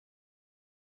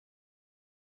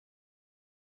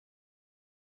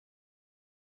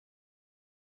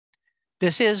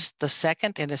This is the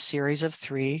second in a series of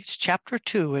 3. It's chapter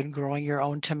 2 in growing your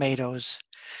own tomatoes.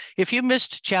 If you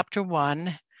missed chapter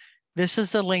 1, this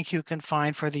is the link you can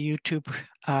find for the YouTube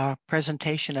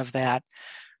presentation of that.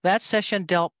 That session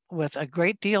dealt with a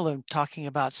great deal of talking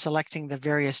about selecting the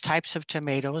various types of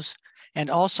tomatoes and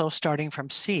also starting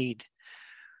from seed.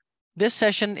 This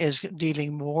session is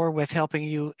dealing more with helping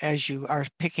you as you are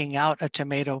picking out a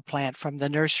tomato plant from the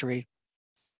nursery.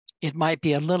 It might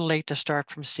be a little late to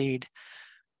start from seed.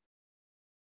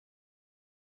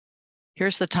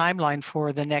 Here's the timeline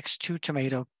for the next 2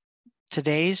 tomato.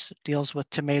 Today's deals with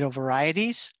tomato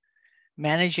varieties,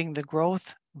 managing the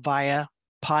growth via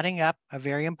potting up, a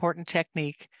very important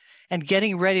technique, and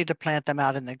getting ready to plant them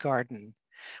out in the garden.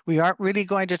 We aren't really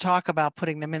going to talk about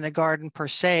putting them in the garden per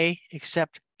se,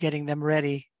 except getting them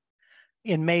ready.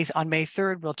 On May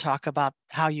 3rd, we'll talk about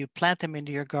how you plant them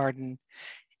into your garden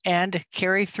and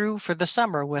carry through for the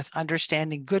summer with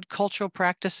understanding good cultural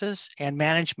practices and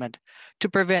management to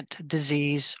prevent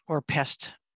disease or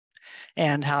pest,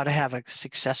 and how to have a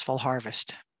successful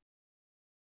harvest.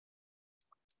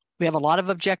 We have a lot of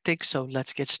objectives, so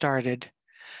let's get started.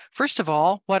 First of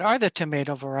all, what are the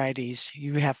tomato varieties?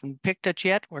 You haven't picked it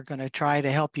yet. We're going to try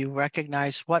to help you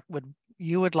recognize what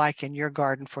you would like in your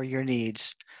garden for your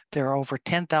needs. There are over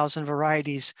 10,000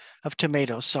 varieties of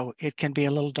tomatoes, so it can be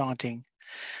a little daunting.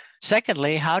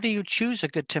 Secondly, how do you choose a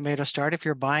good tomato start if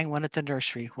you're buying one at the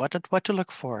nursery? What to look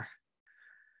for?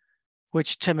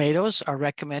 Which tomatoes are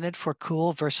recommended for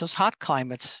cool versus hot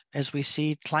climates? As we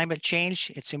see climate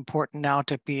change, it's important now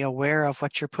to be aware of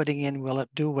what you're putting in. Will it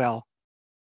do well?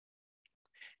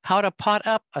 How to pot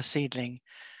up a seedling.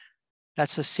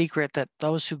 That's a secret that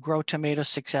those who grow tomatoes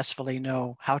successfully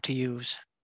know how to use.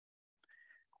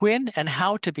 When and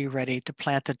how to be ready to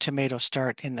plant the tomato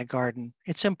start in the garden.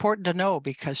 It's important to know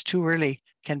because too early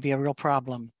can be a real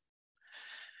problem.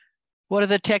 What are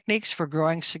the techniques for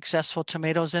growing successful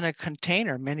tomatoes in a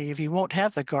container? Many of you won't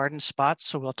have the garden spot,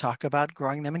 so we'll talk about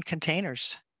growing them in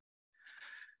containers.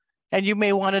 And you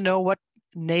may want to know what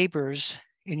neighbors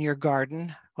in your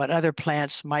garden, what other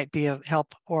plants might be of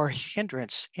help or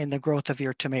hindrance in the growth of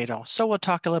your tomato. So we'll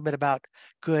talk a little bit about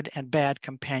good and bad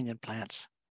companion plants.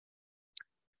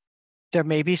 There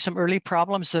may be some early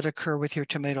problems that occur with your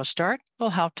tomato start.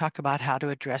 We'll talk about how to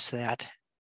address that.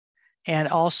 And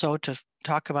also to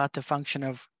talk about the function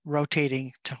of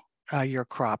rotating your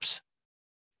crops.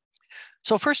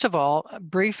 So first of all, a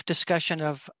brief discussion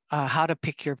of how to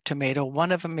pick your tomato.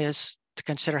 One of them is to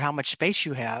consider how much space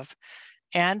you have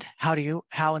and how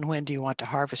and when do you want to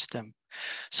harvest them.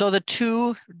 So the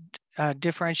 2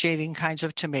 differentiating kinds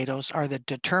of tomatoes are the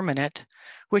determinate,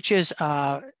 which is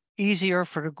easier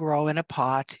to grow in a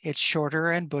pot. It's shorter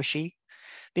and bushy.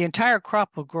 The entire crop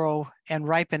will grow and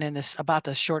ripen in about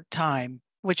this short time,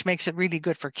 which makes it really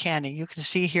good for canning. You can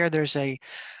see here there's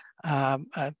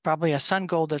probably a sun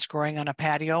gold that's growing on a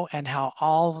patio, and how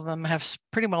all of them have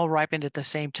pretty well ripened at the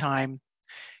same time.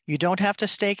 You don't have to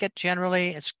stake it generally.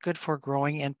 It's good for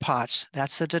growing in pots.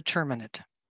 That's the determinate.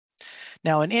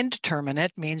 Now, an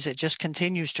indeterminate means it just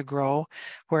continues to grow,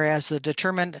 whereas the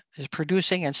determinate is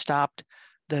producing and stopped.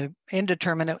 The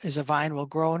indeterminate is a vine will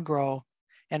grow and grow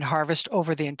and harvest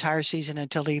over the entire season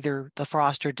until either the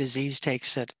frost or disease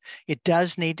takes it. It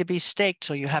does need to be staked,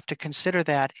 so you have to consider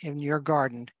that in your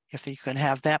garden. If you can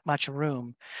have that much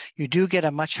room, you do get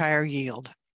a much higher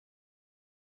yield.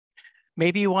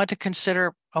 Maybe you want to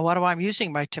consider, what am I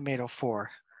using my tomato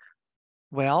for?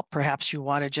 Well, perhaps you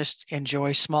want to just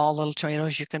enjoy small little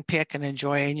tomatoes you can pick and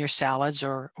enjoy in your salads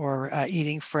or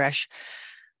eating fresh.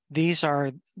 These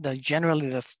are generally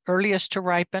the earliest to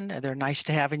ripen. They're nice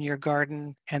to have in your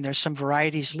garden, and there's some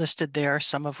varieties listed there,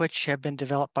 some of which have been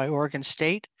developed by Oregon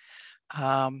State,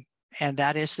 and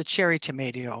that is the cherry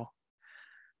tomato.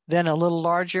 Then a little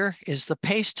larger is the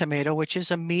paste tomato, which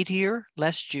is a meatier,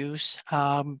 less juice,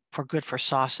 good for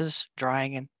sauces,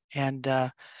 drying, and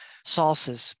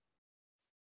salsas.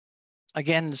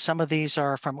 Again, some of these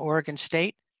are from Oregon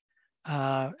State,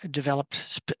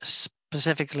 developed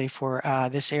specifically for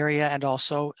this area, and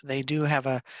also they do have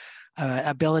a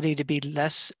ability to be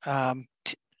less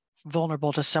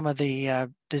vulnerable to some of the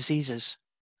diseases.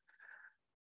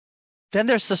 Then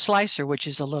there's the slicer, which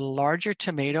is a little larger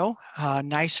tomato,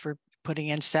 nice for putting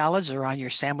in salads or on your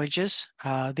sandwiches.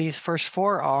 These first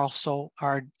 4 also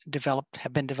have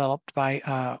been developed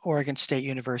by Oregon State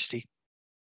University.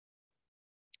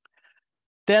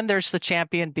 Then there's the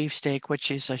champion beefsteak,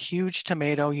 which is a huge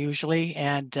tomato usually,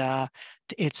 and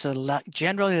it's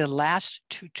generally the last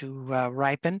to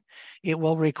ripen. It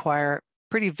will require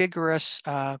pretty vigorous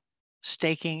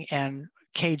staking and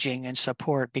caging and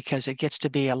support because it gets to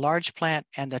be a large plant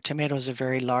and the tomatoes are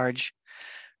very large.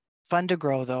 Fun to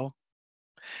grow though.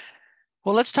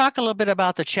 Well, let's talk a little bit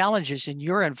about the challenges in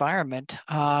your environment.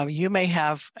 You may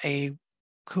have a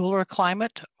cooler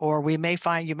climate, or you may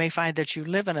find that you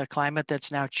live in a climate that's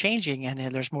now changing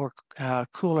and there's more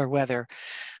cooler weather.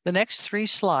 The next 3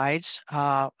 slides,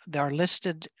 there are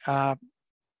listed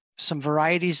some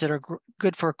varieties that are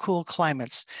good for cool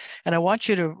climates. And I want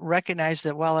you to recognize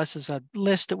that while this is a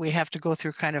list that we have to go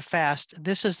through kind of fast,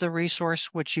 this is the resource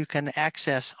which you can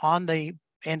access on the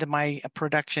end of my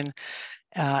production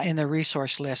in the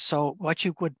resource list. So what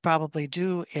you would probably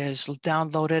do is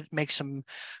download it, make some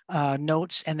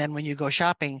notes, and then when you go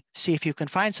shopping, see if you can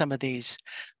find some of these.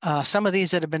 Some of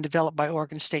these that have been developed by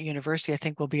Oregon State University, I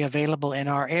think will be available in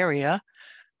our area.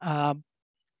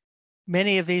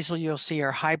 Many of these you'll see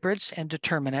are hybrids and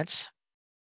determinants,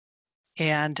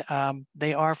 and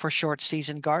they are for short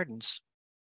season gardens.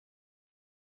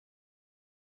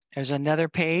 There's another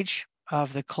page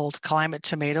of the cold climate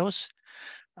tomatoes.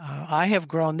 I have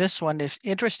grown this one. It's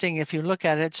interesting, if you look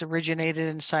at it, it's originated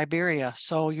in Siberia.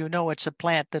 So you know it's a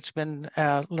plant that's been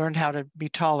learned how to be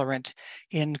tolerant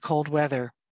in cold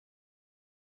weather.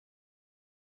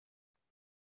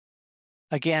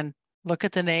 Again, look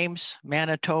at the names: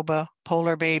 Manitoba,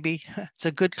 Polar Baby. It's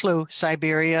a good clue,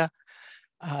 Siberia.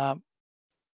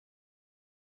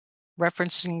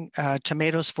 Referencing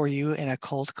tomatoes for you in a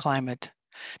cold climate.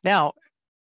 Now,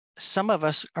 some of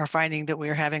us are finding that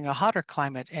we're having a hotter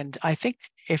climate. And I think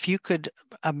if you could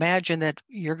imagine that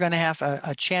you're going to have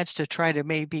a chance to try to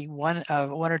maybe one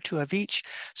or two of each,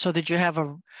 so that you have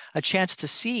a chance to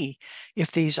see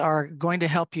if these are going to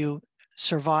help you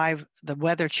survive the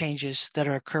weather changes that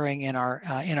are occurring in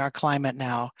our climate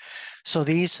now. So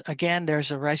these, again,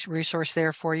 there's a resource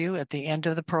there for you at the end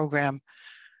of the program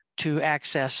to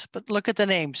access. But look at the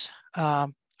names: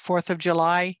 4th of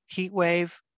July, heat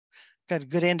wave. Got a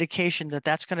good indication that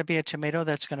that's going to be a tomato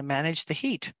that's going to manage the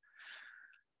heat.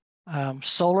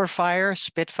 Solar fire,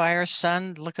 Spitfire,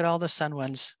 sun. Look at all the sun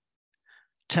ones.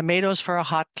 Tomatoes for a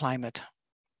hot climate.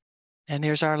 And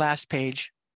here's our last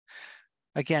page.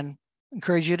 Again,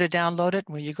 encourage you to download it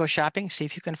when you go shopping. See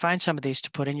if you can find some of these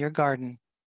to put in your garden.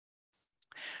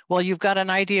 Well, you've got an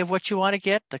idea of what you want to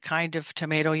get, the kind of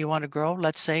tomato you want to grow.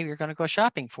 Let's say you're going to go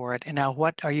shopping for it. And now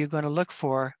what are you going to look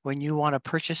for when you want to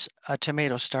purchase a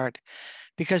tomato start?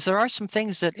 Because there are some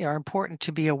things that are important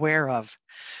to be aware of.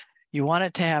 You want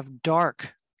it to have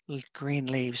dark green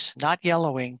leaves, not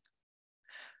yellowing.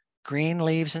 Green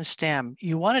leaves and stem.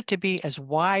 You want it to be as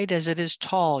wide as it is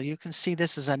tall. You can see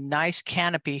this is a nice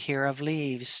canopy here of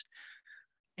leaves.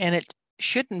 And it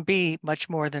shouldn't be much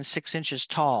more than 6 inches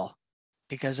tall,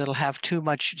 because it'll have too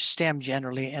much stem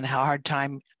generally and a hard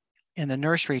time in the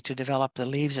nursery to develop the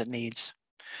leaves it needs.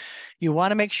 You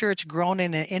want to make sure it's grown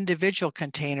in an individual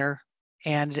container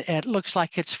and it looks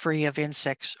like it's free of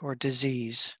insects or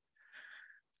disease.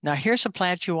 Now here's a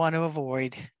plant you want to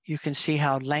avoid. You can see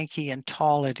how lanky and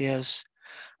tall it is.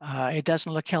 It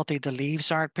doesn't look healthy. The leaves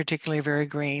aren't particularly very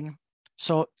green,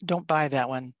 so don't buy that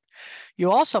one. You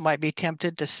also might be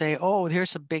tempted to say, oh,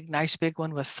 here's a nice big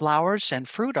one with flowers and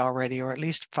fruit already, or at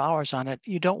least flowers on it.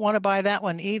 You don't want to buy that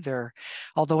one either,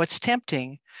 although it's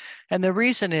tempting. And the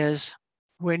reason is,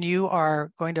 when you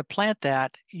are going to plant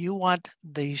that, you want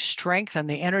the strength and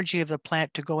the energy of the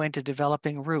plant to go into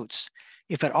developing roots.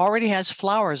 If it already has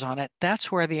flowers on it,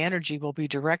 that's where the energy will be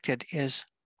directed, is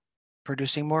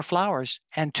producing more flowers,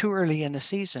 and too early in the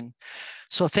season.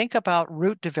 So think about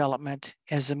root development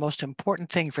as the most important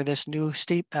thing for this new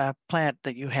steep plant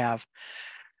that you have.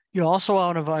 You also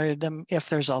want to avoid them if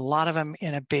there's a lot of them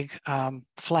in a big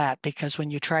flat, because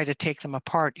when you try to take them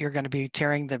apart, you're going to be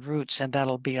tearing the roots, and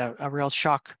that'll be a real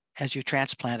shock as you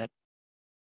transplant it.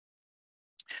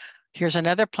 Here's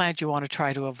another plant you want to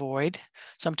try to avoid.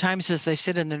 Sometimes as they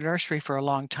sit in the nursery for a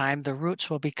long time, the roots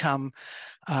will become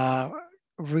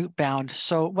root bound.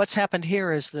 So what's happened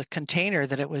here is the container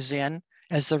that it was in,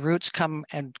 as the roots come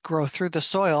and grow through the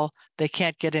soil, they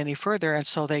can't get any further, and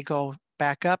so they go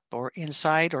back up or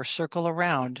inside or circle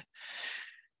around.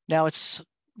 Now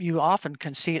you often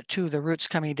can see it too, the roots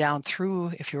coming down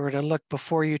through, if you were to look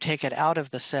before you take it out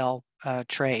of the cell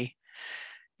tray.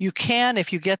 You can,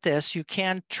 if you get this, you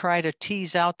can try to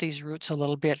tease out these roots a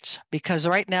little bit, because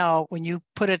right now when you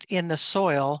put it in the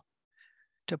soil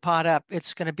to pot up,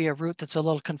 it's going to be a root that's a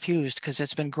little confused because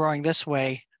it's been growing this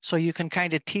way. So you can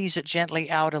kind of tease it gently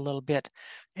out a little bit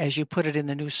as you put it in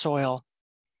the new soil.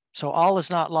 So all is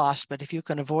not lost, but if you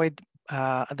can avoid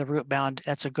the root bound,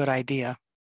 that's a good idea.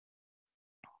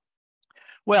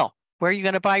 Well, where are you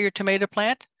going to buy your tomato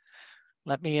plant?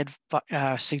 let me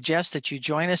suggest that you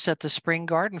join us at the Spring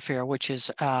Garden Fair, which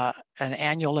is an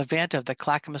annual event of the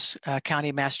Clackamas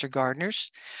County Master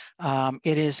Gardeners.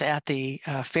 It is at the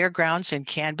fairgrounds in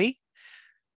Canby,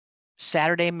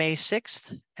 Saturday, May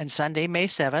 6th and Sunday, May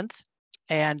 7th.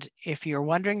 And if you're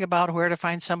wondering about where to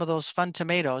find some of those fun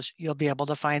tomatoes, you'll be able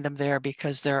to find them there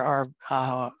because there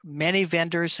are many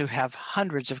vendors who have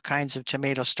hundreds of kinds of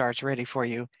tomato starts ready for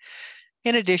you.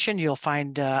 In addition, you'll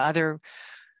find other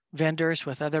vendors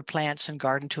with other plants and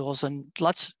garden tools, and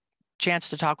lots chance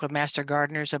to talk with master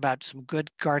gardeners about some good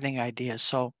gardening ideas.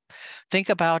 So think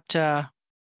about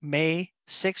May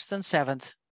 6th and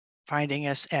 7th, finding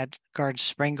us at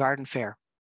Spring Garden Fair.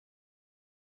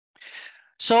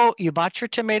 So you bought your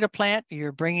tomato plant,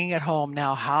 you're bringing it home.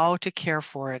 Now, how to care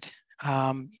for it?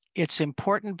 It's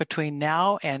important between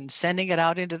now and sending it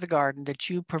out into the garden that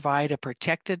you provide a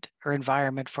protected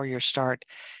environment for your start.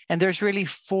 And there's really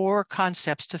 4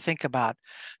 concepts to think about.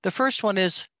 The first one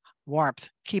is warmth,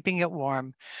 keeping it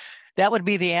warm. That would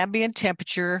be the ambient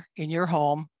temperature in your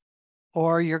home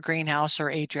or your greenhouse or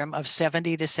atrium of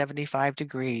 70 to 75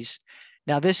 degrees.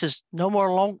 Now, this is no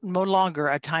longer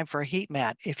a time for a heat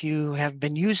mat. If you have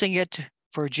been using it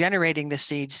for generating the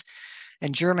seeds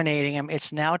and germinating them,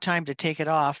 it's now time to take it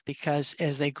off, because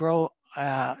as they grow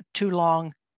too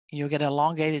long, you'll get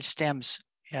elongated stems.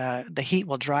 The heat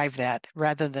will drive that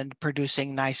rather than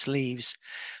producing nice leaves.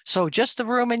 So just the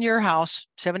room in your house,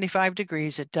 75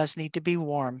 degrees, it does need to be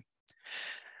warm.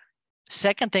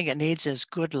 Second thing it needs is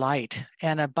good light,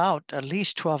 and about at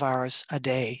least 12 hours a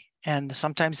day. And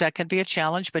sometimes that can be a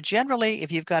challenge, but generally,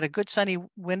 if you've got a good sunny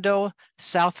window,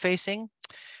 south facing,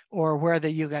 or where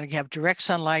you're going to have direct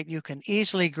sunlight, you can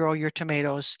easily grow your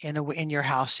tomatoes in your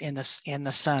house in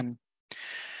the sun.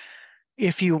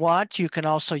 If you want, you can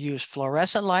also use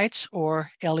fluorescent lights or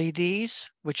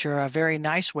LEDs, which are a very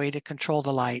nice way to control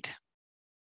the light.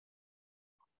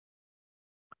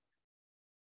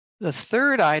 The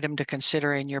third item to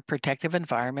consider in your protective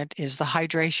environment is the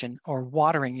hydration, or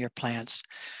watering your plants.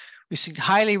 We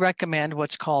highly recommend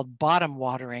what's called bottom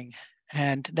watering.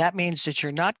 And that means that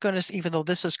you're not going to, even though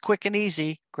this is quick and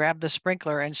easy, grab the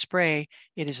sprinkler and spray.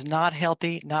 It is not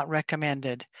healthy, not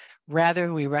recommended.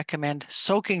 Rather, we recommend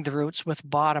soaking the roots with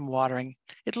bottom watering.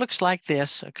 It looks like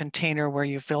this, a container where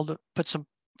you put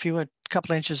a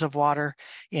couple inches of water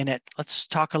in it. Let's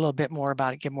talk a little bit more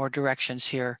about it, give more directions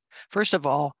here. First of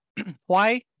all,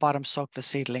 why bottom soak the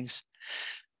seedlings?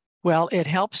 Well, it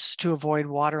helps to avoid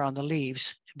water on the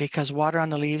leaves, because water on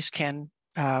the leaves can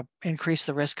increase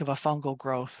the risk of a fungal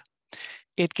growth.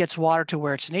 It gets water to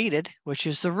where it's needed, which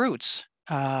is the roots,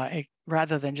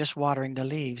 rather than just watering the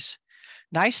leaves.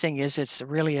 Nice thing is it's a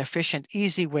really efficient,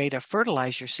 easy way to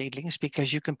fertilize your seedlings,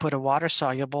 because you can put a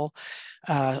water-soluble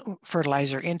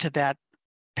fertilizer into that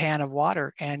pan of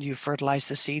water, and you fertilize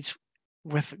the seeds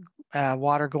with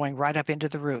water going right up into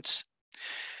the roots.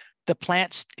 The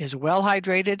plant is well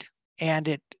hydrated, and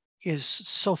it is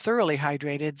so thoroughly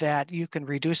hydrated that you can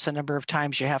reduce the number of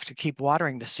times you have to keep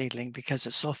watering the seedling, because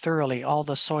it's so thoroughly, all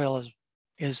the soil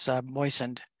is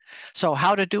moistened. So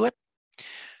how to do it?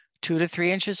 2 to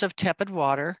 3 inches of tepid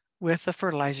water with the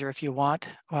fertilizer if you want,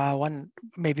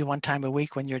 maybe one time a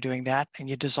week when you're doing that, and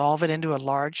you dissolve it into a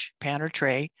large pan or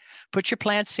tray. Put your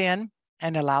plants in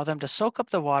and allow them to soak up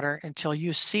the water until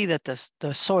you see that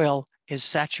the soil is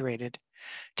saturated.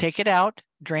 Take it out,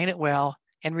 drain it well,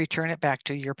 and return it back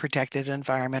to your protected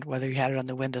environment, whether you had it on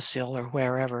the windowsill or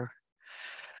wherever.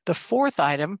 The fourth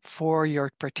item for your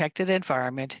protected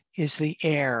environment is the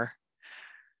air.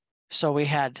 So we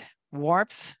had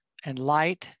warmth and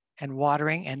light and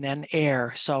watering, and then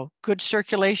air. So good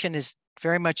circulation is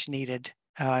very much needed.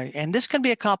 And this can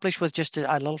be accomplished with just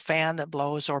a little fan that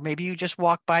blows, or maybe you just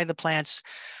walk by the plants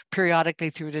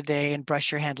periodically through the day and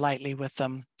brush your hand lightly with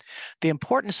them. The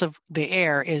importance of the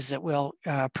air is it will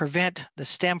prevent the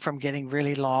stem from getting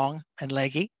really long and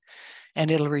leggy, and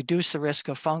it'll reduce the risk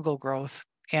of fungal growth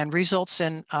and results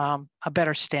in a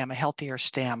better stem, a healthier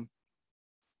stem.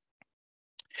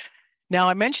 Now,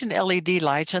 I mentioned LED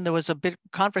lights, and there was a bit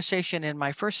of conversation in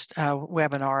my first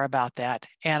webinar about that,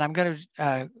 and I'm going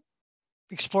to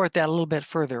explore that a little bit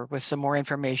further with some more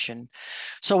information.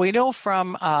 So we know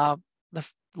from the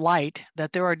light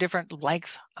that there are different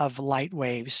lengths of light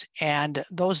waves, and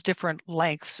those different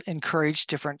lengths encourage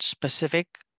different specific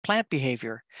plant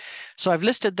behavior. So I've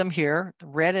listed them here.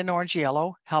 Red and orange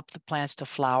yellow help the plants to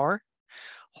flower.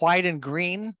 White and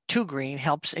green, too green,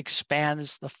 helps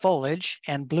expands the foliage,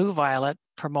 and blue-violet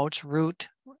promotes root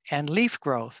and leaf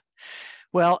growth.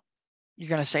 Well, you're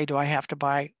going to say, do I have to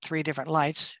buy 3 different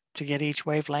lights? to get each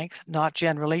wavelength? Not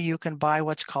generally. You can buy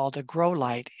what's called a grow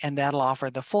light, and that'll offer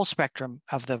the full spectrum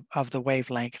of the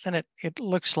wavelength. And it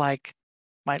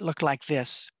might look like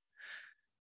this.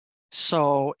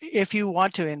 So if you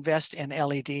want to invest in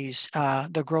LEDs,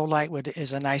 the grow light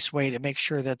is a nice way to make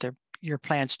sure that your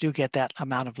plants do get that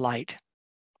amount of light.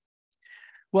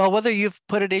 Well, whether you've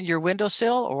put it in your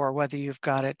windowsill or whether you've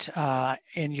got it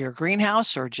in your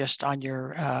greenhouse or just on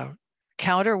your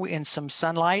counter in some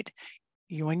sunlight,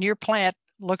 when your plant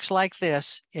looks like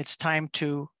this, it's time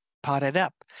to pot it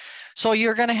up. So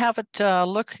you're going to have it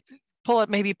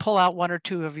maybe pull out one or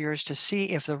two of yours to see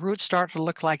if the roots start to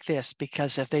look like this,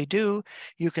 because if they do,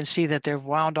 you can see that they've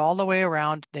wound all the way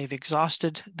around. They've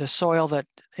exhausted the soil that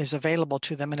is available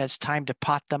to them, and it's time to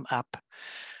pot them up.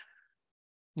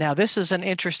 Now, this is an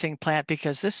interesting plant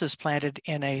because this is planted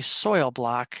in a soil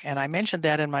block, and I mentioned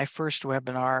that in my first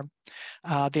webinar.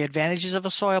 The advantages of a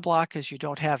soil block is you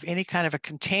don't have any kind of a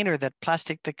container, the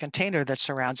container that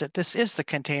surrounds it. This is the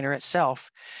container itself.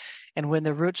 And when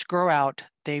the roots grow out,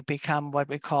 they become what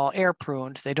we call air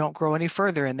pruned. They don't grow any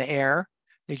further in the air.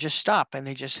 They just stop and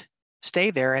they just stay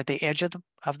there at the edge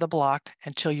of the block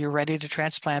until you're ready to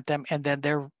transplant them, and then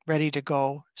they're ready to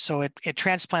go. So it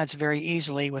transplants very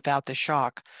easily without the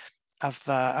shock of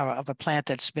a plant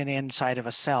that's been inside of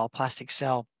a plastic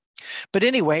cell. But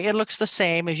anyway, it looks the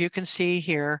same, as you can see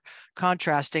here,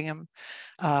 contrasting them.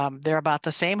 They're about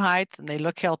the same height and they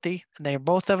look healthy, and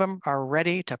both of them are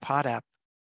ready to pot up.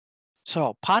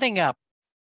 So potting up,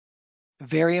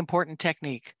 very important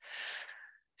technique.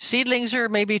 Seedlings are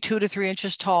maybe 2 to 3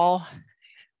 inches tall.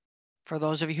 For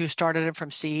those of you who started it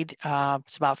from seed,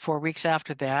 it's about 4 weeks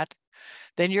after that.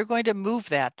 Then you're going to move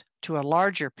that to a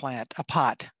larger plant, a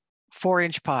pot,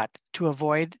 4-inch pot, to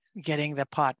avoid getting the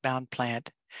pot-bound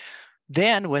plant.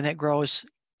 Then when it grows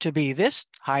to be this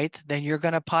height, then you're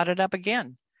going to pot it up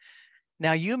again.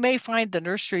 Now you may find the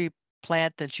nursery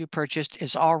plant that you purchased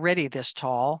is already this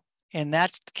tall. In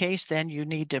that case, then you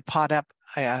need to pot up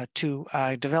to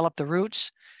develop the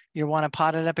roots. You want to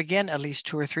pot it up again at least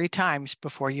 2 or 3 times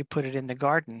before you put it in the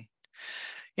garden.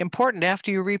 Important,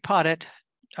 after you repot it,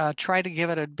 try to give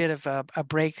it a bit of a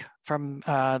break from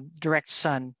direct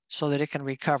sun so that it can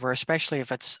recover, especially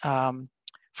if it's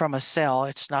from a cell.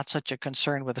 It's not such a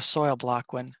concern with a soil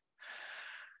block one.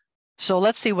 So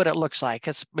let's see what it looks like.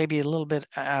 It's maybe a little bit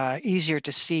easier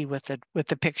to see with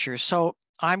the pictures. So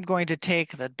I'm going to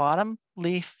take the bottom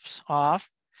leaves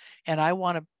off, and I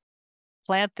want to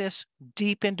plant this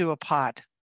deep into a pot.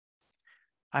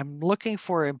 I'm looking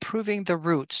for improving the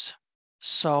roots.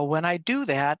 So when I do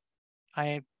that,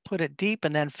 I put it deep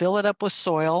and then fill it up with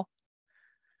soil.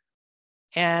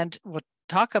 And we'll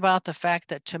talk about the fact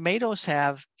that tomatoes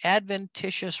have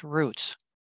adventitious roots.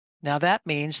 Now that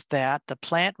means that the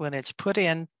plant, when it's put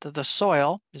into the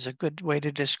soil, is a good way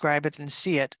to describe it and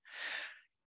see it.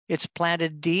 It's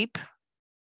planted deep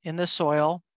in the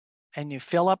soil, and you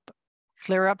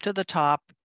clear up to the top,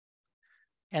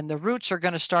 and the roots are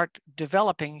going to start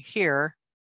developing here.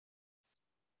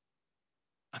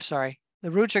 The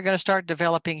roots are going to start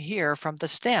developing here from the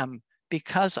stem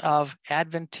because of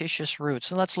adventitious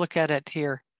roots. And let's look at it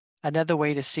here, another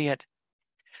way to see it.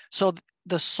 So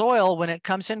the soil, when it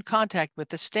comes in contact with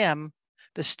the stem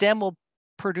will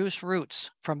produce roots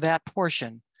from that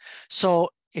portion. So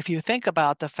if you think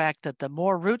about the fact that the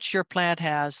more roots your plant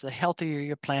has, the healthier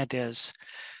your plant is.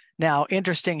 Now,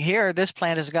 interesting here, this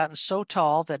plant has gotten so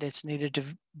tall that it's needed to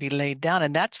be laid down,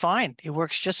 and that's fine. It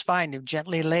works just fine. You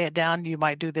gently lay it down. You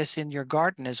might do this in your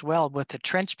garden as well with the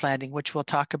trench planting, which we'll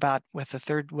talk about with the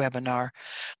third webinar.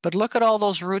 But look at all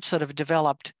those roots that have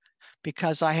developed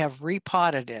because I have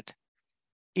repotted it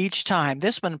each time.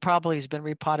 This one probably has been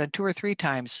repotted 2 or 3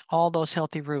 times, all those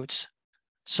healthy roots.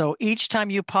 So each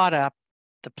time you pot up,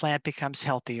 the plant becomes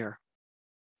healthier.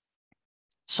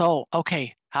 So,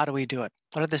 okay, how do we do it?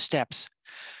 What are the steps?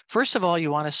 First of all,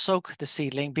 you want to soak the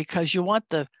seedling because you want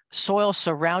the soil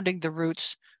surrounding the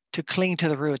roots to cling to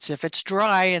the roots. If it's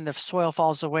dry and the soil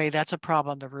falls away, that's a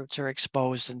problem. The roots are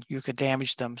exposed and you could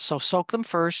damage them. So soak them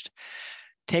first,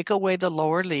 take away the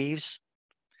lower leaves,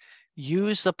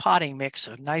 use the potting mix,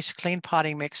 a nice clean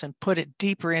potting mix, and put it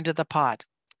deeper into the pot.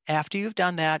 After you've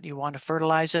done that, you want to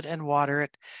fertilize it and water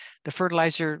it. The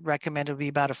fertilizer recommended would be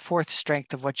about 1/4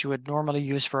 strength of what you would normally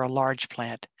use for a large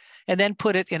plant. And then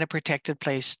put it in a protected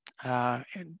place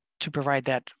to provide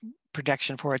that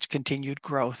protection for its continued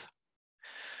growth.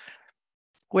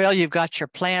 Well, you've got your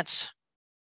plants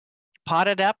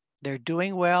potted up. They're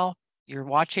doing well. You're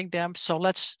watching them. So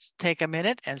let's take a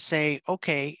minute and say,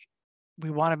 okay, we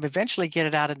want to eventually get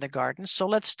it out in the garden. So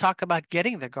let's talk about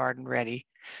getting the garden ready,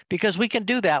 because we can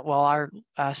do that while our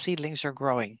seedlings are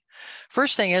growing.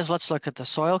 First thing is, let's look at the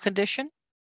soil condition,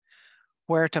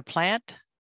 where to plant,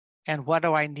 and what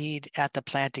do I need at the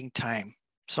planting time.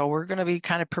 So we're going to be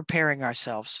kind of preparing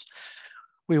ourselves.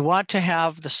 We want to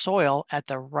have the soil at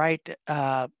the right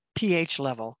pH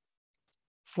level.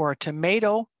 For a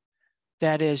tomato,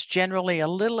 that is generally a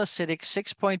little acidic,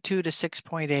 6.2 to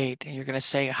 6.8. And you're going to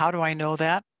say, how do I know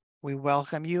that? We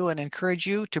welcome you and encourage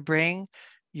you to bring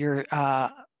your,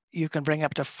 you can bring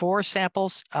up to 4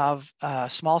 samples of,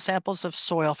 small samples of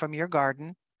soil from your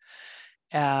garden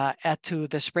to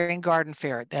the Spring Garden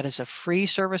Fair. That is a free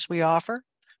service we offer.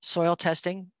 Soil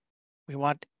testing, we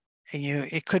want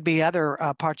it could be other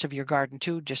parts of your garden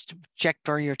too. Just check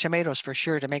for your tomatoes for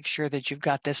sure to make sure that you've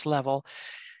got this level.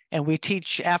 And we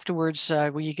teach afterwards,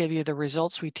 we give you the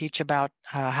results, we teach about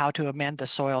how to amend the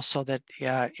soil so that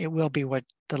it will be what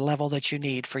the level that you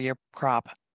need for your crop.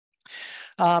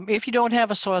 If you don't have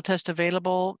a soil test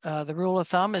available, the rule of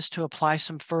thumb is to apply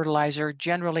some fertilizer,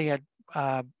 generally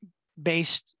a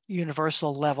base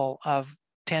universal level of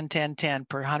 10-10-10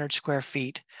 per 100 square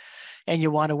feet. And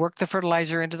you want to work the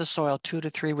fertilizer into the soil 2 to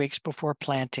 3 weeks before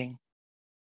planting.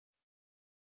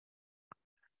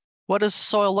 What does the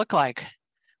soil look like?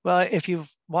 Well, if you've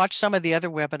watched some of the other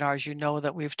webinars, you know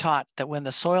that we've taught that when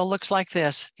the soil looks like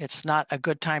this, it's not a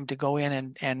good time to go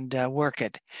in and work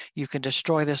it. You can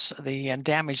destroy and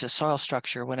damage the soil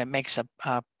structure when it makes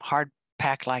a hard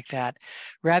pack like that.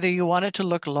 Rather, you want it to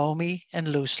look loamy and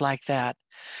loose like that.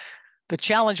 The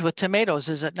challenge with tomatoes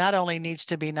is it not only needs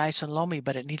to be nice and loamy,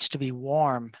 but it needs to be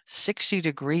warm, 60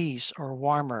 degrees or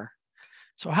warmer.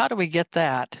 So how do we get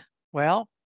that? Well,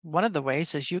 one of the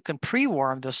ways is you can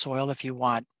pre-warm the soil if you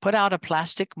want. Put out a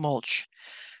plastic mulch.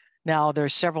 Now,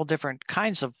 there's several different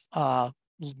kinds of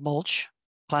mulch,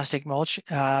 plastic mulch.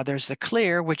 There's the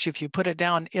clear, which if you put it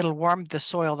down, it'll warm the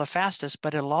soil the fastest,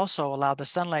 but it'll also allow the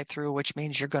sunlight through, which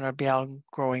means you're going to be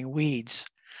outgrowing weeds.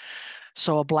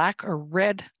 So a black or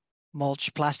red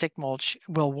mulch, plastic mulch,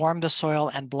 will warm the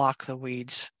soil and block the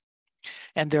weeds.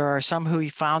 And there are some who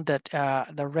found that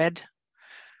the red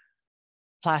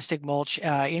plastic mulch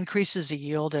increases the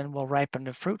yield and will ripen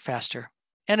the fruit faster.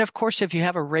 And of course, if you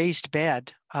have a raised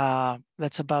bed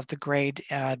that's above the grade,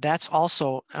 that's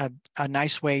also a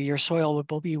nice way. Your soil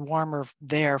will be warmer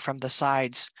there from the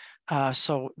sides.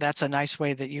 So that's a nice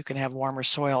way that you can have warmer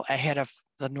soil ahead of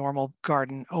the normal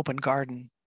garden, open garden.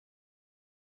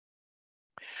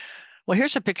 Well,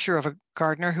 here's a picture of a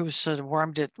gardener who's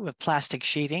warmed it with plastic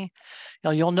sheeting.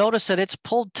 Now, you'll notice that it's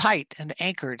pulled tight and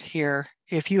anchored here.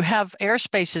 If you have air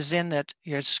spaces in it,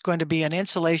 it's going to be an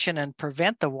insulation and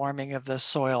prevent the warming of the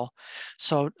soil.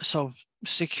 So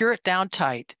secure it down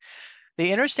tight.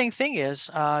 The interesting thing is,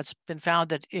 it's been found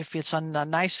that if it's on a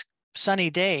nice sunny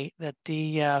day, that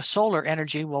the solar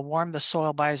energy will warm the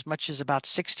soil by as much as about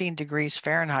 16 degrees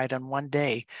Fahrenheit on one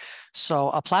day. So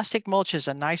a plastic mulch is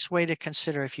a nice way to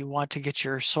consider if you want to get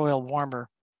your soil warmer.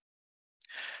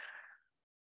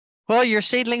 Well, your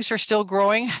seedlings are still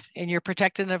growing in your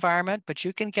protected environment, but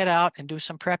you can get out and do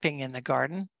some prepping in the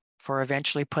garden for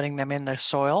eventually putting them in the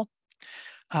soil.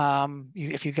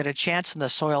 If you get a chance and the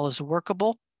soil is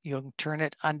workable, you can turn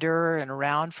it under and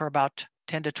around for about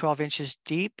 10 to 12 inches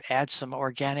deep, add some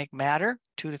organic matter,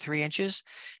 2 to 3 inches.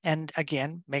 And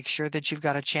again, make sure that you've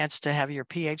got a chance to have your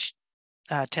pH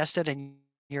tested and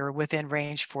you're within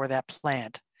range for that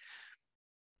plant.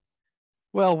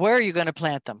 Well, where are you going to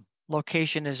plant them?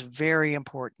 Location is very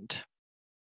important.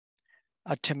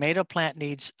 A tomato plant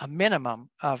needs a minimum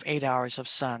of 8 hours of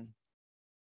sun.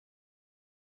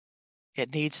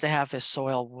 It needs to have the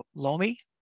soil loamy,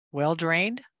 well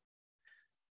drained,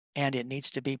 and it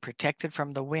needs to be protected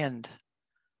from the wind.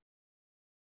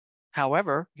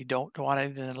 However, you don't want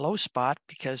it in a low spot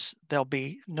because there'll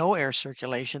be no air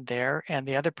circulation there. And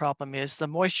the other problem is the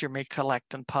moisture may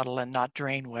collect and puddle and not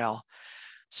drain well.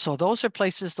 So those are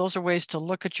places, those are ways to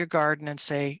look at your garden and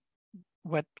say,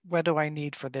 what do I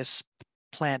need for this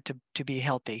plant to be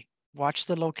healthy? Watch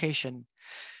the location.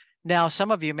 Now, some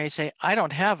of you may say, I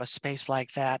don't have a space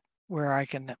like that where I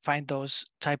can find those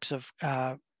types of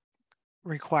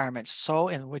requirements. So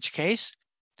in which case,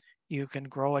 you can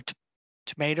grow a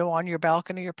tomato on your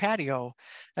balcony or patio,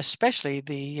 especially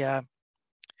the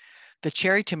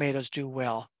cherry tomatoes do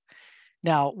well.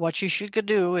 Now, what you should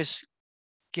do is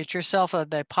get yourself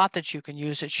the pot that you can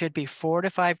use. It should be 4 to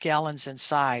 5 gallons in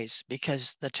size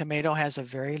because the tomato has a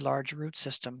very large root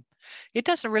system. It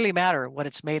doesn't really matter what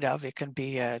it's made of. It can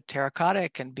be terracotta,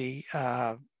 it can be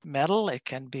metal, it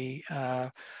can be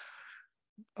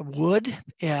wood.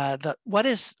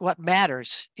 What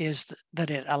matters is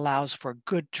that it allows for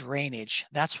good drainage.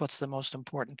 That's what's the most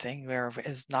important thing there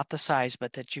is not the size,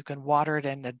 but that you can water it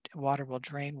and the water will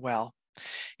drain well.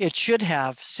 It should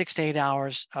have 6 to 8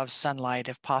 hours of sunlight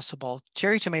if possible.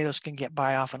 Cherry tomatoes can get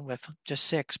by often with just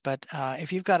 6, but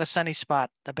if you've got a sunny spot,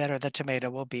 the better the tomato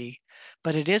will be.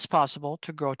 But it is possible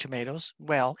to grow tomatoes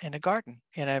well in a garden,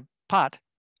 in a pot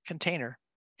container.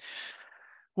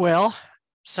 Well,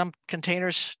 some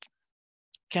containers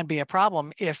can be a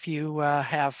problem if you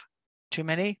have too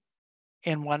many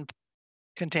in one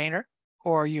container,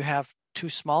 or you have too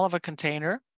small of a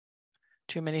container,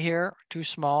 too many here, too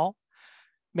small.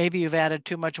 Maybe you've added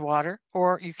too much water,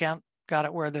 or you can't got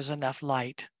it where there's enough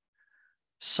light.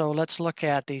 So let's look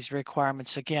at these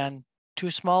requirements again.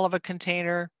 Too small of a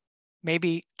container,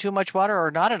 maybe too much water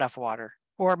or not enough water,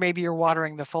 or maybe you're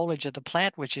watering the foliage of the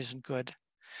plant, which isn't good.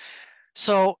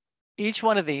 So each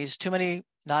one of these, too many,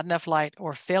 not enough light,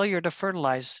 or failure to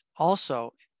fertilize,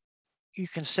 also, you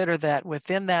consider that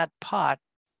within that pot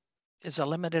is a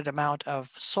limited amount of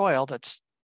soil that's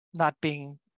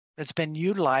been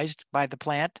utilized by the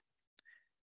plant.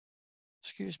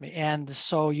 Excuse me. And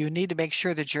so you need to make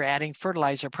sure that you're adding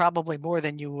fertilizer, probably more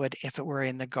than you would if it were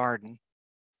in the garden.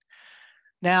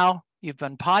 Now you've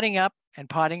been potting up,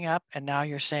 and now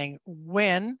you're saying,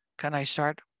 when can I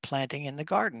start planting in the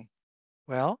garden?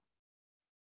 Well,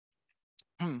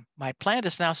 my plant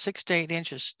is now 6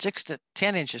 to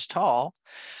 10 inches tall,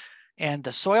 and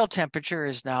the soil temperature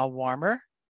is now warmer.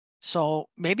 So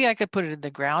maybe I could put it in the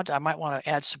ground. I might want to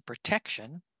add some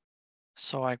protection.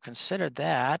 So I've considered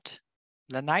that.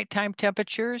 The nighttime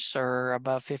temperatures are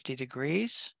above 50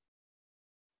 degrees.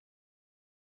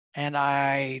 And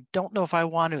I don't know if I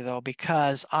want to, though,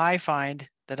 because I find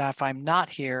that if I'm not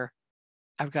here,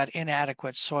 I've got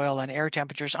inadequate soil and air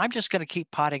temperatures. I'm just going to keep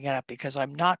potting it up because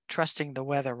I'm not trusting the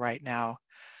weather right now.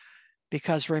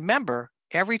 Because remember,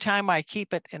 every time I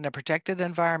keep it in a protected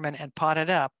environment and pot it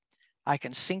up, I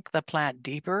can sink the plant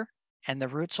deeper and the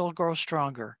roots will grow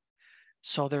stronger.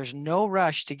 So there's no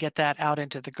rush to get that out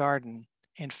into the garden.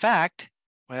 In fact,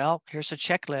 well, here's a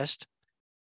checklist.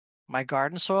 My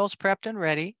garden soil's prepped and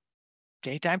ready.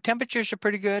 Daytime temperatures are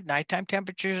pretty good. Nighttime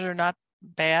temperatures are not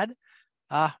bad.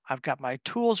 I've got my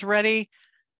tools ready.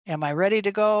 Am I ready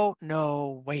to go?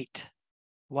 No, wait.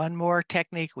 One more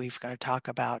technique we've got to talk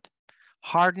about.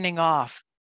 Hardening off.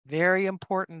 Very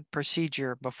important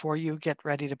procedure before you get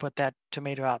ready to put that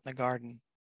tomato out in the garden.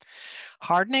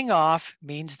 Hardening off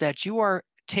means that you are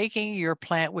taking your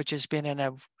plant, which has been in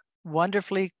a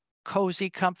wonderfully cozy,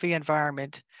 comfy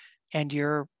environment, and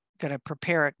you're going to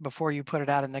prepare it before you put it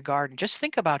out in the garden. Just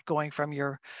think about going from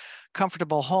your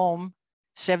comfortable home,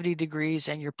 70 degrees,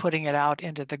 and you're putting it out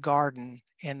into the garden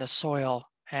in the soil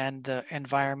and the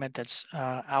environment that's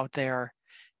out there.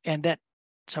 And that's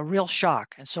a real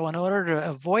shock. And so in order to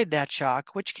avoid that shock,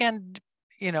 which can,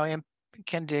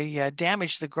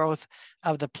 damage the growth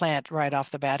of the plant right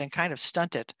off the bat and kind of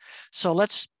stunt it. So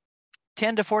let's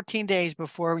 10 to 14 days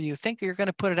before you think you're going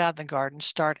to put it out in the garden,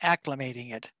 start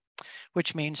acclimating it,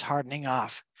 which means hardening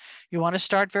off. You want to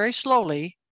start very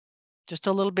slowly, just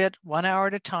a little bit, 1 hour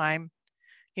at a time,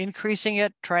 increasing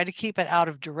it, try to keep it out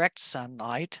of direct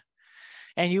sunlight,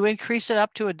 and you increase it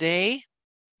up to a day.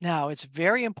 Now, it's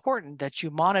very important that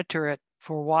you monitor it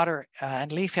for water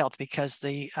and leaf health because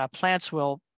the plants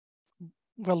will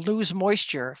lose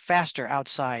moisture faster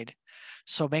outside.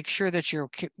 So make sure that you're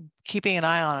keeping an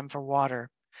eye on them for water.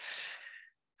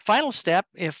 Final step,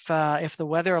 if the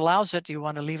weather allows it, you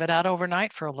want to leave it out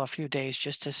overnight for a few days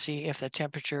just to see if the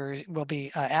temperature will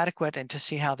be adequate and to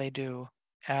see how they do.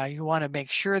 You want to make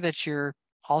sure that you're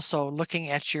also looking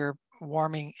at your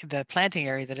warming, the planting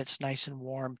area, that it's nice and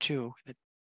warm too.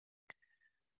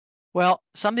 Well,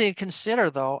 something to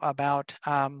consider though about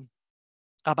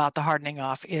the hardening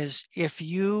off is if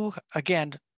you,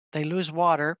 again, they lose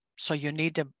water, so you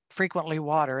need to frequently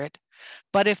water it.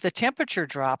 But if the temperature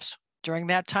drops during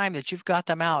that time that you've got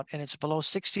them out and it's below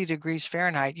 60 degrees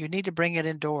Fahrenheit, you need to bring it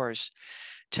indoors.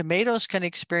 Tomatoes can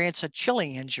experience a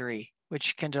chilling injury,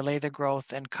 which can delay the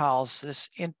growth and cause this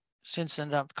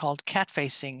incident called cat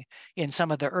facing in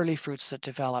some of the early fruits that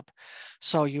develop.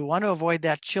 So you want to avoid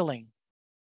that chilling.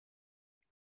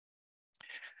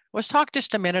 Let's talk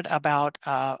just a minute about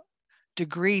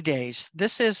degree days.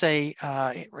 This is in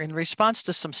response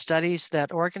to some studies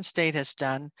that Oregon State has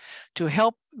done to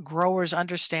help growers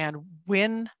understand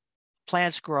when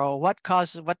plants grow, what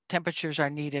temperatures are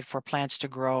needed for plants to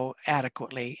grow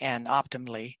adequately and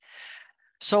optimally.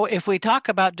 So if we talk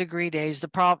about degree days,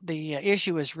 the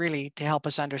issue is really to help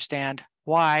us understand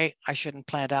why I shouldn't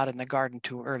plant out in the garden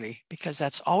too early, because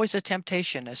that's always a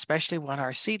temptation, especially when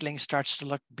our seedling starts to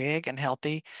look big and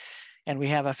healthy and we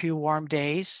have a few warm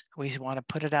days, we want to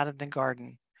put it out in the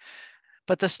garden.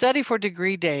 But the study for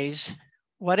degree days,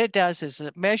 what it does is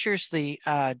it measures the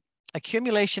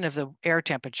accumulation of the air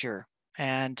temperature,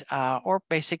 and or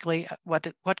basically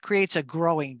what creates a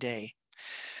growing day.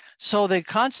 So the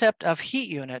concept of heat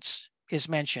units is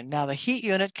mentioned. Now the heat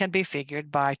unit can be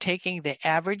figured by taking the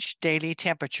average daily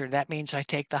temperature. That means I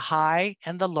take the high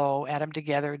and the low, add them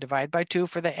together, divide by 2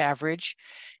 for the average.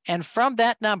 And from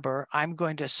that number, I'm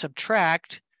going to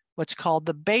subtract what's called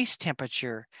the base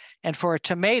temperature. And for a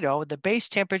tomato, the base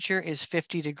temperature is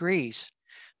 50 degrees.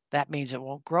 That means it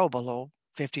won't grow below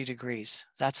 50 degrees.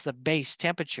 That's the base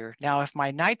temperature. Now, if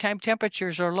my nighttime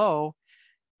temperatures are low,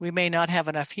 we may not have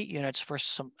enough heat units for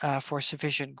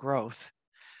sufficient growth.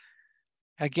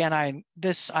 Again, I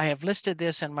have listed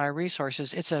this in my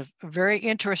resources. It's a very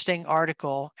interesting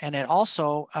article, and it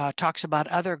also talks about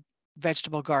other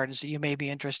vegetable gardens that you may be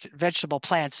interested, vegetable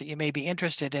plants that you may be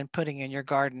interested in putting in your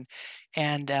garden,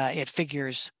 and it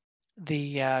figures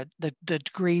the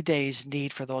degree days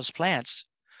need for those plants.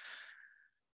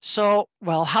 So,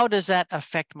 well, how does that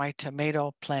affect my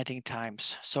tomato planting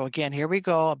times? So again, here we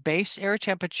go, a base air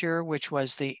temperature, which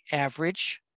was the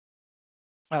average,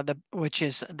 which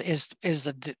is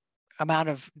the amount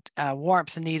of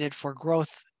warmth needed for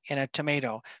growth in a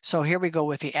tomato. So here we go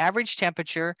with the average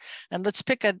temperature, and let's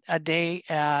pick a day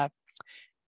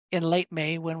in late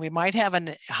May when we might have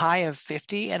a high of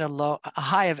 50 and a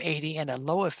high of 80 and a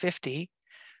low of 50.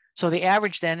 So the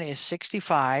average then is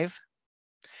 65.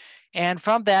 And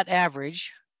from that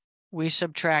average, we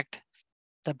subtract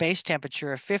the base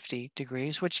temperature of 50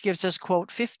 degrees, which gives us,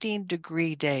 quote, 15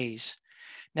 degree days.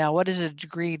 Now, what does a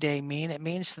degree day mean? It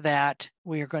means that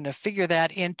we are going to figure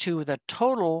that into the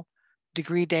total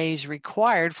degree days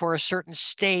required for a certain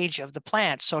stage of the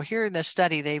plant. So here in this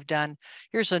study they've done,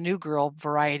 here's a new girl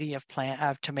variety of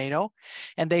tomato,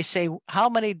 and they say, how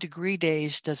many degree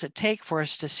days does it take for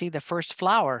us to see the first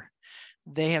flower?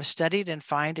 They have studied and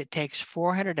find it takes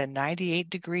 498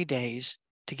 degree days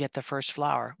to get the first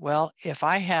flower. Well, if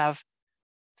I have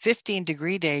 15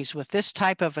 degree days with this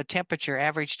type of a temperature,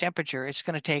 average temperature, it's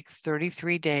going to take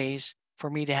 33 days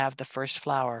for me to have the first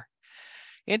flower.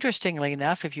 Interestingly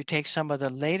enough, if you take some of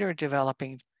the later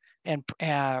developing and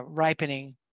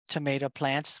ripening tomato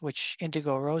plants, which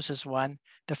indigo rose is one,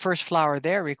 the first flower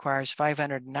there requires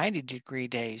 590 degree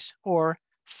days or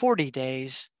 40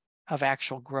 days of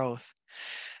actual growth.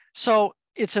 So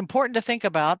it's important to think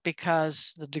about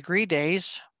because the degree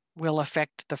days will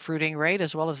affect the fruiting rate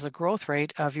as well as the growth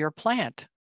rate of your plant.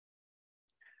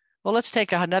 Well, let's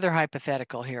take another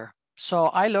hypothetical here. So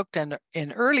I looked in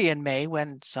early in May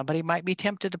when somebody might be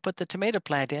tempted to put the tomato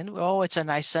plant in. Oh, it's a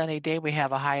nice sunny day. We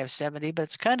have a high of 70, but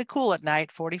it's kind of cool at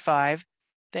night, 45.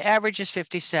 The average is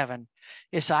 57.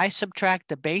 If I subtract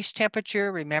the base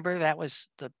temperature, remember that was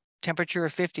the temperature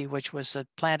of 50, which was the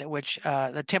plant at which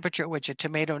the temperature at which a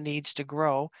tomato needs to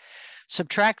grow.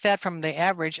 Subtract that from the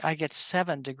average, I get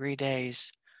 7 degree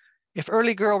days. If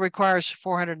early girl requires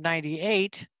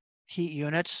 498 heat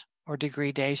units or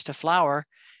degree days to flower,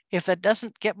 if it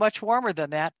doesn't get much warmer than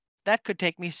that, that could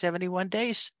take me 71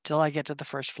 days till I get to the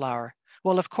first flower.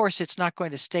 Well, of course, it's not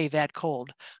going to stay that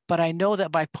cold, but I know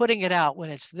that by putting it out when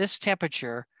it's this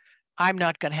temperature, I'm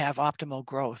not going to have optimal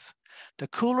growth. The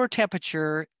cooler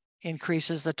temperature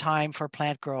increases the time for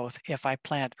plant growth if I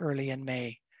plant early in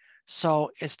May. So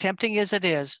as tempting as it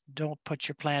is, don't put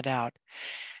your plant out.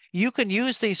 You can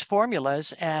use these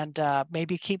formulas and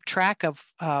maybe keep track of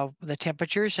the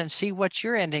temperatures and see what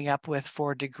you're ending up with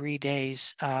for degree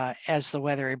days as the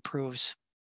weather improves.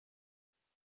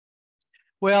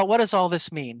 Well, what does all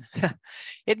this mean?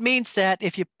 It means that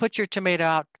if you put your tomato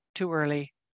out too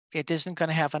early, it isn't going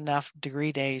to have enough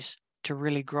degree days to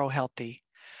really grow healthy.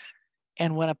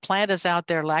 And when a plant is out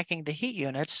there lacking the heat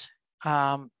units,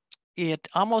 it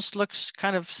almost looks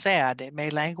kind of sad. It may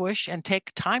languish and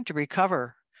take time to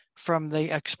recover from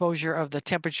the exposure of the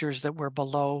temperatures that were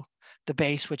below the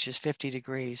base, which is 50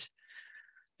 degrees.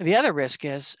 The other risk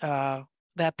is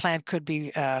that plant could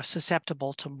be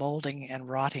susceptible to molding and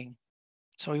rotting.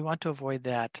 So we want to avoid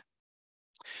that.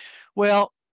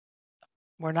 Well,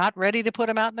 we're not ready to put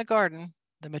them out in the garden.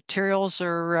 The materials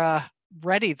are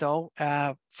ready, though,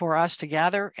 for us to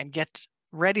gather and get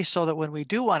ready so that when we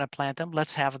do want to plant them,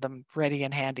 let's have them ready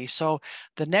and handy. So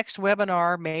the next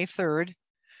webinar, May 3rd,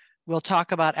 we'll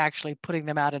talk about actually putting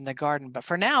them out in the garden. But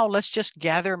for now, let's just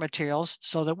gather materials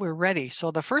so that we're ready.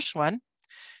 So the first one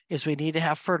is we need to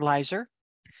have fertilizer.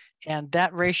 And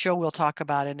that ratio we'll talk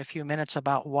about in a few minutes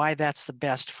about why that's the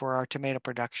best for our tomato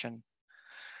production.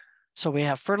 So we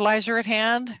have fertilizer at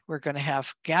hand. We're going to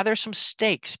gather some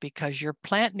stakes because your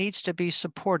plant needs to be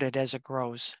supported as it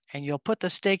grows. And you'll put the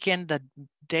stake in the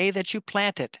day that you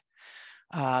plant it.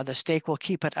 The stake will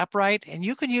keep it upright, and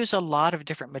you can use a lot of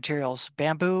different materials,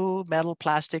 bamboo, metal,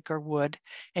 plastic, or wood,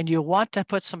 and you'll want to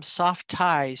put some soft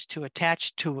ties to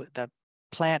attach to the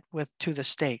plant to the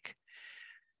stake.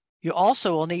 You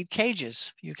also will need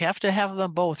cages. You have to have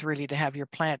them both really to have your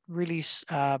plant really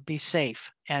be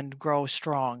safe and grow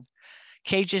strong.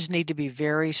 Cages need to be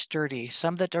very sturdy.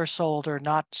 Some that are sold are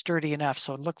not sturdy enough,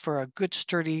 so look for a good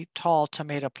sturdy tall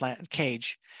tomato plant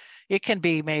cage. It can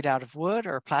be made out of wood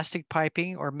or plastic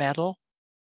piping or metal.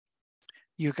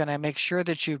 You're going to make sure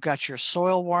that you've got your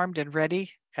soil warmed and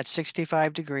ready at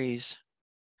 65 degrees.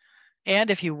 And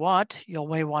if you want, you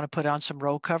may want to put on some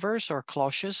row covers or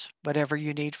cloches, whatever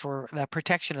you need for the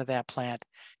protection of that plant.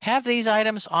 Have these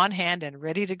items on hand and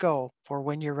ready to go for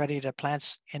when you're ready to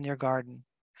plant in your garden.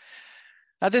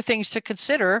 Other things to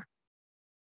consider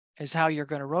is how you're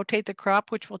going to rotate the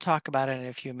crop, which we'll talk about in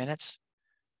a few minutes,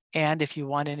 and if you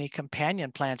want any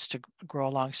companion plants to grow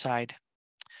alongside.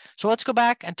 So let's go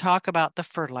back and talk about the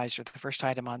fertilizer, the first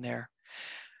item on there.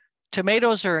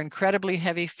 Tomatoes are incredibly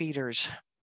heavy feeders.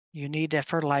 You need to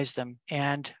fertilize them,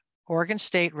 and Oregon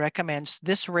State recommends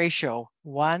this ratio,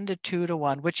 1 to 2 to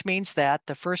 1, which means that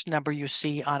the first number you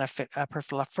see on a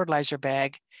fertilizer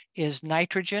bag is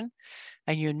nitrogen,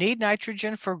 and you need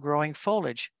nitrogen for growing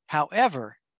foliage.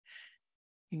 However,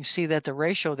 you can see that the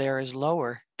ratio there is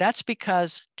lower. That's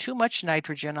because too much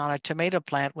nitrogen on a tomato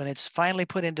plant, when it's finally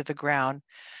put into the ground,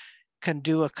 can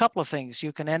do a couple of things.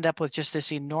 You can end up with just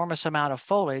this enormous amount of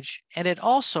foliage, and it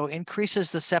also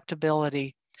increases the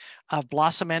susceptibility of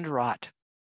blossom end rot.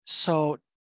 So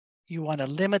you want to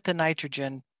limit the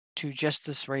nitrogen to just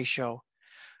this ratio.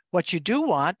 What you do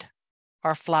want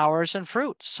are flowers and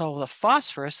fruit. So the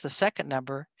phosphorus, the second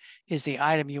number, is the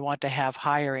item you want to have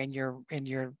higher in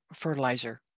your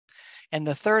fertilizer. And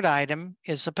the third item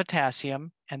is the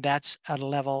potassium, and that's at a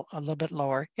level a little bit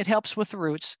lower. It helps with the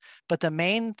roots, but the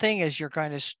main thing is you're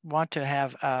going to want to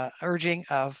have urging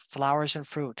of flowers and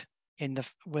fruit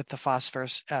with the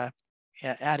phosphorus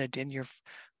added in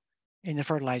the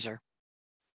fertilizer.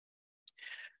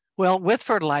 Well, with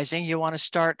fertilizing, you want to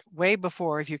start way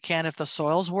before, if you can, if the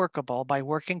soil's workable, by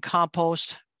working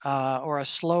compost or a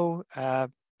slow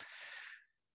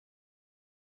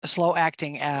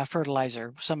acting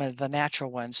fertilizer, some of the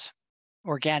natural ones,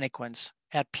 organic ones.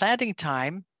 At planting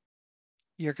time,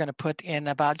 you're going to put in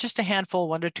about just a handful,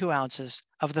 1 to 2 ounces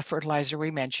of the fertilizer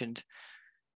we mentioned,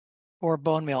 or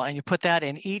bone meal, and you put that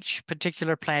in each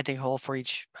particular planting hole for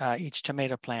each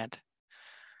tomato plant.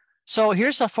 So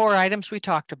here's the 4 items we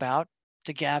talked about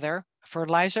to gather: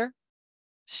 fertilizer,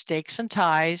 stakes and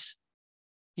ties.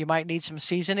 You might need some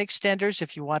season extenders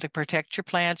if you want to protect your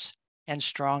plants, and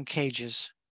strong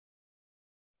cages.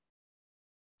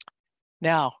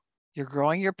 Now, you're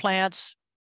growing your plants,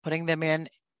 putting them in.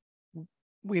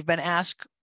 We've been asked,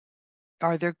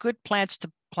 are there good plants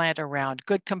to plant around,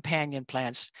 good companion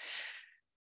plants?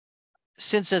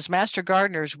 Since as Master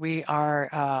Gardeners, we are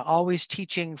always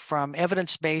teaching from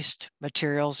evidence-based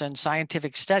materials and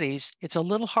scientific studies, it's a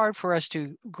little hard for us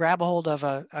to grab a hold of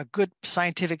a good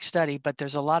scientific study, but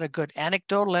there's a lot of good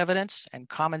anecdotal evidence and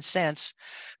common sense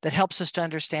that helps us to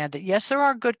understand that, yes, there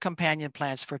are good companion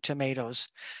plants for tomatoes.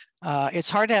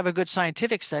 It's hard to have a good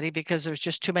scientific study because there's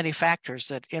just too many factors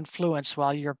that influence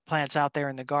while your plant's out there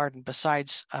in the garden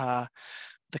besides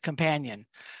the companion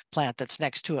plant that's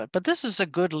next to it. But this is a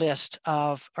good list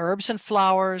of herbs and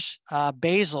flowers.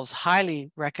 Basil's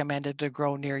highly recommended to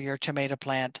grow near your tomato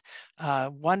plant.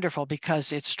 Wonderful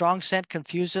because its strong scent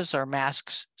confuses or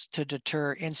masks to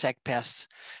deter insect pests,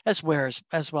 as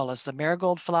well as the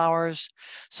marigold flowers,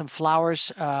 some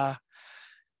flowers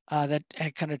that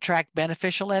can attract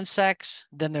beneficial insects.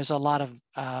 Then there's a lot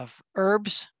of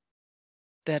herbs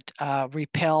that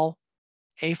repel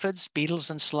aphids, beetles,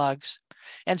 and slugs.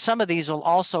 And some of these will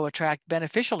also attract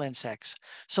beneficial insects.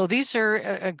 So these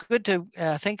are good to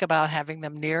think about having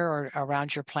them near or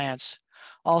around your plants.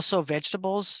 Also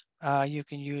vegetables you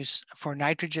can use for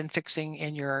nitrogen fixing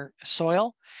in your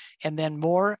soil, and then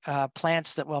more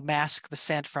plants that will mask the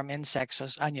scent from insects,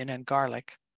 as onion and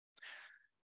garlic.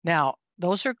 Now,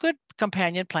 those are good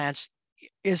companion plants.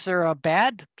 Is there a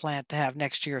bad plant to have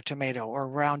next to your tomato or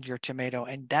around your tomato?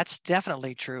 And that's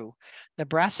definitely true. The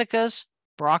brassicas,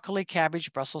 broccoli,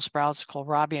 cabbage, Brussels sprouts,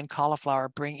 kohlrabi, and cauliflower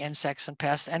bring insects and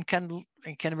pests and can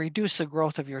reduce the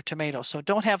growth of your tomatoes. So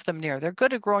don't have them near. They're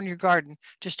good to grow in your garden,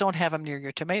 just don't have them near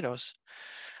your tomatoes.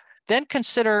 Then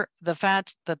consider the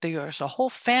fact that there's a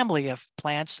whole family of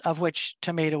plants, of which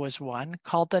tomato is one,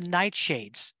 called the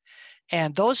nightshades.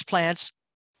 And those plants,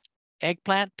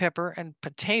 eggplant, pepper, and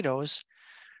potatoes,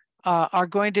 are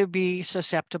going to be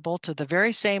susceptible to the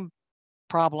very same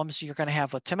problems you're going to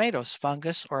have with tomatoes,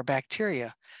 fungus or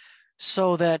bacteria.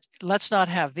 So that let's not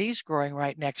have these growing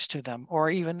right next to them or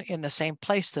even in the same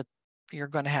place that you're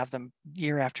going to have them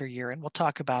year after year. And we'll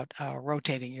talk about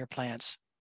rotating your plants.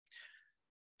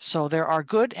 So there are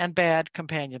good and bad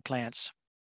companion plants.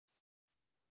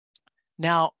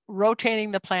 Now,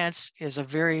 rotating the plants is a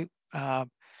very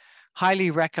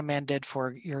highly recommended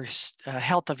for your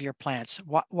health of your plants.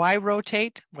 Why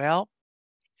rotate? Well,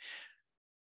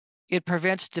 it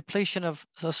prevents depletion of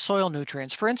the soil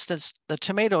nutrients. For instance, the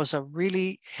tomato is a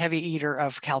really heavy eater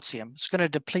of calcium. It's going to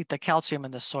deplete the calcium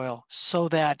in the soil so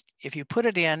that if you put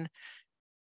it in,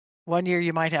 one year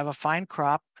you might have a fine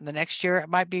crop, and the next year it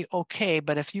might be okay.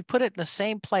 But if you put it in the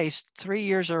same place 3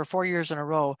 years or 4 years in a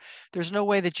row, there's no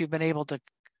way that you've been able to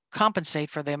compensate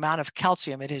for the amount of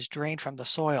calcium it has drained from the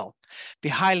soil. Be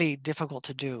highly difficult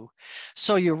to do.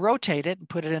 So you rotate it and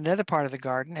put it in another part of the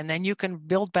garden, and then you can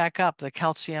build back up the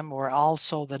calcium or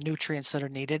also the nutrients that are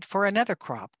needed for another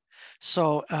crop.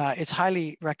 So it's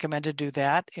highly recommended to do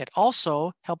that. It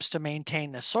also helps to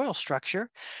maintain the soil structure.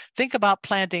 Think about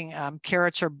planting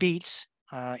carrots or beets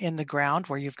in the ground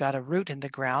where you've got a root in the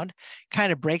ground.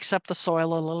 Kind of breaks up the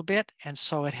soil a little bit, and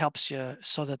so it helps you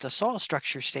so that the soil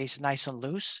structure stays nice and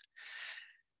loose.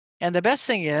 And the best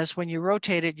thing is when you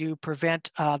rotate it, you prevent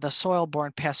the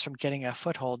soil-borne pests from getting a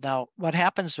foothold. Now, what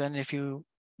happens if you're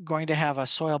going to have a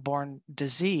soil-borne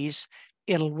disease,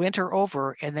 it'll winter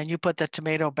over, and then you put the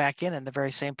tomato back in the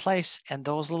very same place, and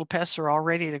those little pests are all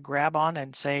ready to grab on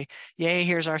and say, yay,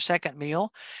 here's our second meal.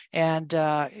 And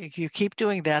if you keep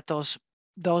doing that,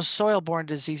 those soil-borne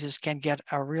diseases can get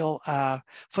a real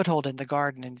foothold in the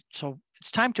garden. And so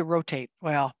it's time to rotate.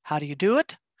 Well, how do you do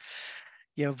it?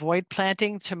 You avoid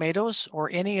planting tomatoes or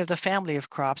any of the family of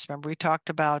crops. Remember, we talked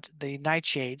about the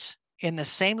nightshades in the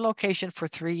same location for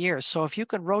 3 years. So if you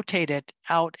can rotate it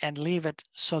out and leave it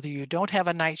so that you don't have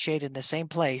a nightshade in the same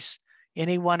place,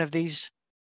 any one of these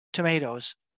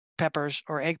tomatoes, peppers,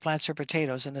 or eggplants or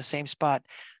potatoes in the same spot,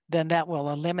 then that will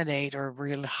eliminate or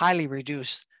really highly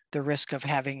reduce the risk of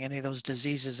having any of those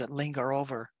diseases that linger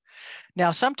over.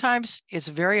 Now, sometimes it's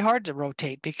very hard to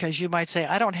rotate because you might say,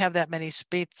 I don't have that many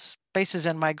spaces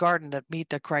in my garden that meet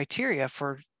the criteria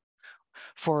for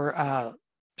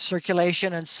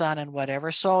circulation and sun and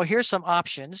whatever. So here's some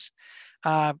options.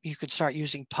 You could start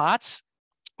using pots,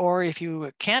 or if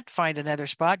you can't find another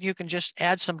spot, you can just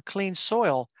add some clean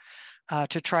soil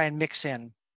to try and mix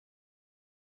in.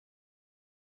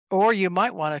 Or you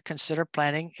might want to consider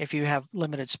planting, if you have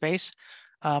limited space,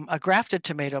 a grafted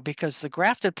tomato, because the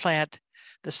grafted plant,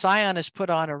 the scion is put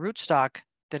on a rootstock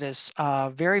that is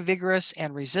very vigorous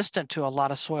and resistant to a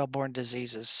lot of soil-borne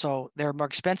diseases. So they're more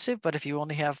expensive, but if you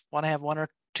only want to have 1 or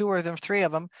 2 or 3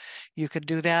 of them, you could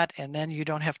do that, and then you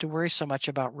don't have to worry so much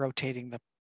about rotating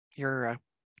your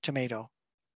tomato.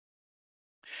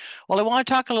 Well, I want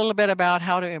to talk a little bit about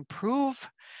how to improve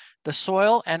the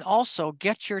soil and also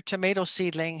get your tomato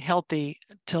seedling healthy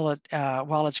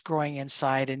while it's growing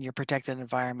inside in your protected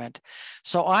environment.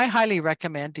 So I highly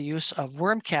recommend the use of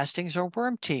worm castings or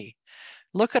worm tea.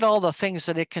 Look at all the things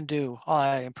that it can do.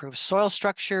 It improves soil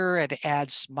structure, it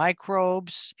adds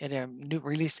microbes, it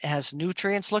has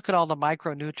nutrients. Look at all the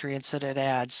micronutrients that it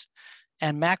adds,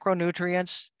 and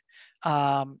macronutrients.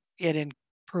 It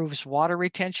improves water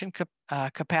retention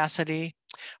capacity.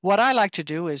 What I like to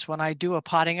do is when I do a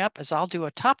potting up is I'll do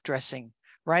a top dressing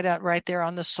right there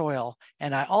on the soil.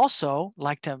 And I also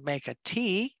like to make a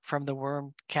tea from the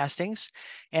worm castings,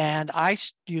 and I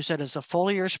use it as a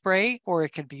foliar spray, or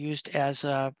it could be used as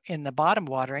in the bottom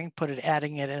watering,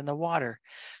 adding it in the water.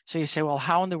 So you say, well,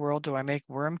 how in the world do I make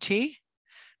worm tea?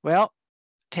 Well,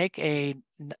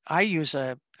 I use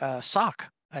a sock,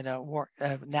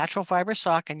 a natural fiber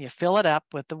sock, and you fill it up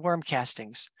with the worm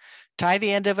castings. Tie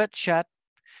the end of it shut,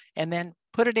 and then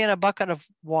put it in a bucket of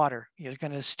water. You're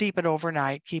going to steep it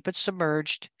overnight, keep it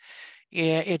submerged.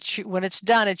 When it's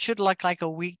done, it should look like a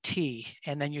weak tea.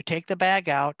 And then you take the bag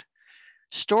out,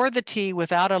 store the tea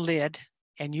without a lid,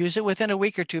 and use it within a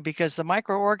week or two, because the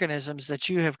microorganisms that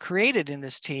you have created in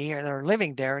this tea or that are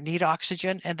living there need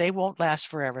oxygen, and they won't last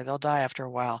forever. They'll die after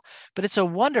a while. But it's a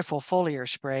wonderful foliar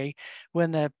spray.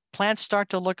 When the plants start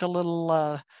to look a little,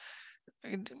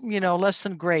 less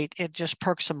than great, it just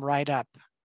perks them right up.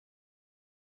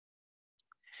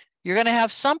 You're going to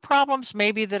have some problems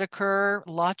maybe that occur.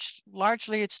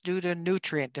 Largely, it's due to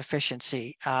nutrient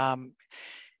deficiency.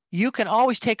 You can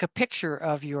always take a picture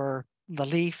of the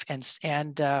leaf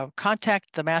and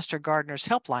contact the Master Gardeners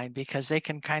helpline, because they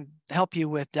can help you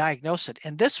with diagnose it.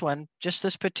 And this one, just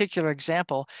this particular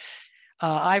example,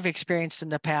 I've experienced in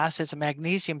the past, it's a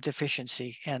magnesium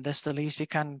deficiency, and the leaves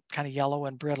become kind of yellow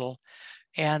and brittle.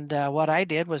 And what I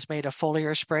did was made a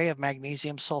foliar spray of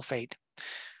magnesium sulfate.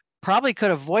 Probably could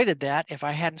have avoided that if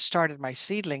I hadn't started my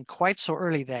seedling quite so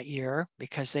early that year,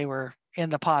 because they were in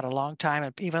the pot a long time.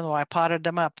 And even though I potted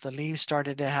them up, the leaves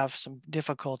started to have some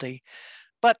difficulty.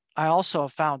 But I also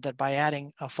found that by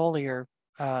adding a foliar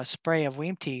spray of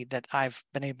Weem tea that I've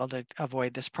been able to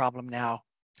avoid this problem now.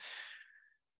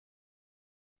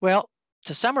 Well,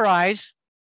 to summarize,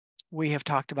 we have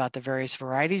talked about the various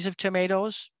varieties of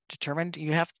tomatoes.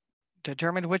 You have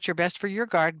determined which are best for your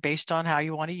garden based on how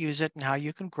you want to use it and how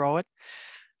you can grow it,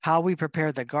 how we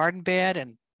prepare the garden bed,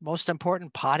 and most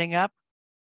important, potting up,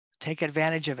 take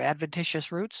advantage of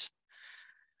adventitious roots,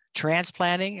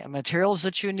 transplanting, and materials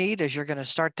that you need as you're going to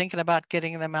start thinking about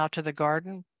getting them out to the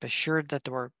garden. Be sure that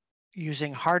we're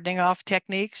using hardening off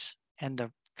techniques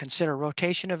and consider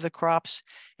rotation of the crops,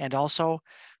 and also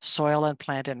soil and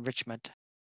plant enrichment.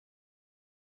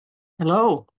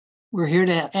 Hello, we're here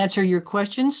to answer your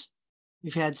questions.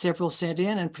 We've had several sent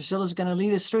in, and Priscilla's going to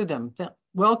lead us through them.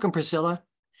 Welcome, Priscilla.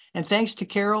 And thanks to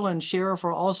Carol and Cheryl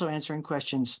for also answering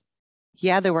questions.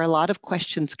 Yeah, there were a lot of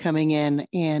questions coming in,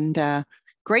 and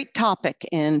great topic.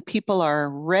 And people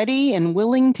are ready and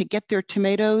willing to get their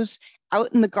tomatoes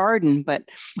out in the garden, but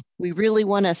we really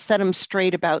want to set them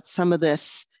straight about some of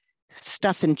this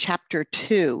stuff in chapter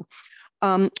 2.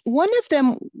 One of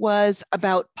them was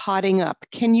about potting up.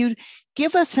 Can you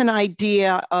give us an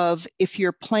idea of, if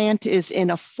your plant is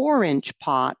in a 4-inch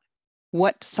pot,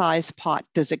 what size pot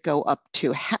does it go up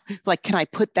to? Like, can I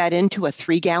put that into a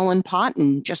 3-gallon pot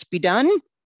and just be done?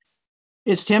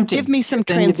 It's tempting. Give me some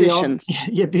transitions.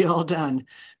 You'd be all done.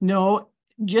 No,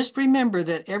 just remember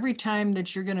that every time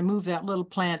that you're going to move that little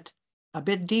plant a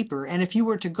bit deeper, and if you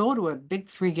were to go to a big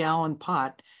 3-gallon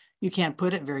pot, you can't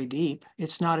put it very deep.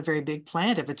 It's not a very big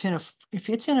plant. If it's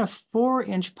in a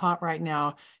 4-inch pot right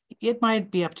now, it might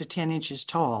be up to 10 inches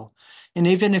tall. And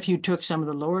even if you took some of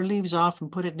the lower leaves off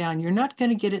and put it down, you're not going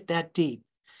to get it that deep.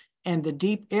 And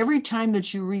every time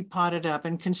that you repot it up,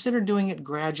 and consider doing it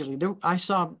gradually. I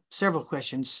saw several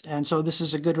questions, and so this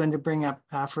is a good one to bring up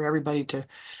for everybody to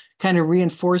kind of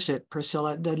reinforce it,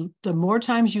 Priscilla. The more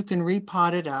times you can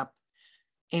repot it up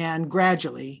and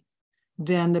gradually,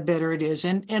 then the better it is.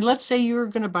 And let's say you're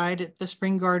going to buy it at the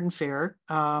Spring Garden Fair.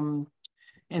 And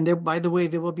there, by the way,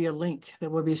 there will be a link that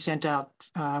will be sent out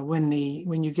when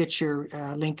you get your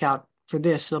link out for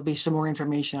this. There'll be some more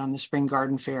information on the Spring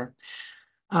Garden Fair.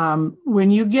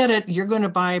 When you get it, you're going to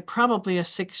buy probably a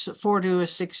 4 to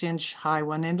 6 inch high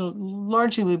one, and it'll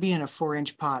largely will be in a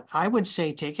 4-inch pot. I would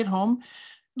say take it home,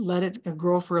 let it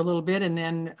grow for a little bit, and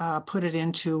then put it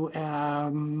into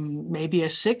maybe a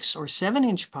 6 or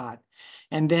 7-inch pot.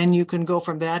 And then you can go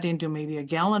from that into maybe a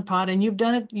gallon pot, and you've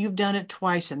done it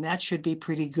twice, and that should be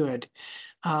pretty good.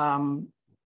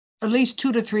 At least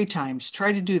 2 to 3 times.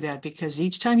 Try to do that, because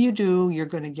each time you do, you're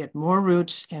going to get more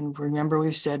roots. And remember,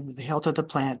 we've said the health of the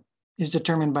plant is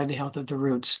determined by the health of the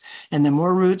roots. And the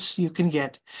more roots you can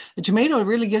get. The tomato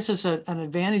really gives us an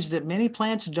advantage that many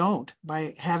plants don't,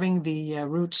 by having the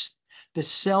roots, the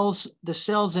cells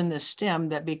in the stem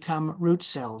that become root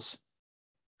cells.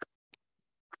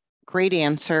 Great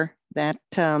answer. That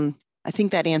I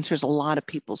think that answers a lot of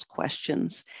people's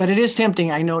questions. But it is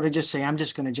tempting, I know, to just say, I'm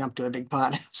just going to jump to a big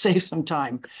pot, save some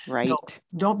time. Right. No,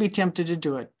 don't be tempted to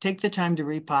do it. Take the time to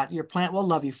repot. Your plant will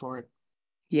love you for it.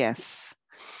 Yes.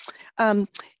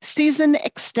 Season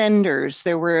extenders.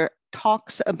 There were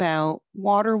talks about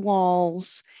water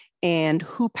walls and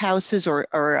hoop houses, or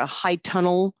a high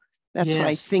tunnel. That's yes. What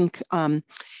I think.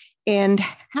 And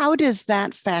how does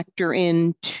that factor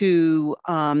into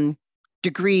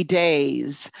degree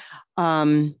days?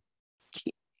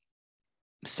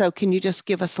 So can you just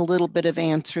give us a little bit of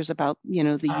answers about,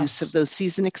 the use of those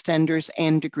season extenders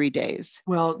and degree days?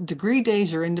 Well, degree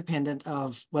days are independent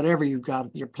of whatever you've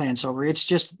got your plants over. It's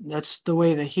just, that's the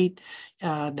way the heat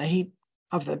of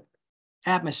the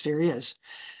atmosphere is.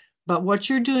 But what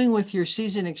you're doing with your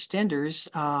season extenders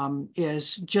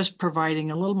is just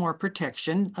providing a little more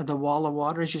protection. The wall of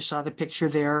water, as you saw the picture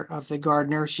there of the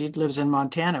gardener, she lives in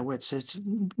Montana, which it's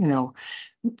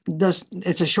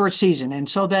a short season, and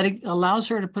so that it allows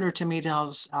her to put her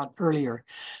tomatoes out earlier.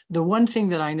 The one thing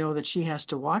that I know that she has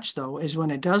to watch, though, is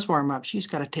when it does warm up, she's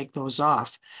got to take those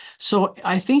off. So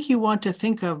I think you want to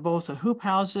think of both the hoop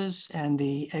houses and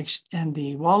the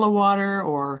wall of water,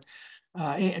 or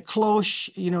a cloche.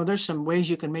 There's some ways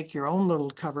you can make your own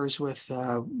little covers with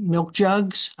milk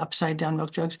jugs, upside down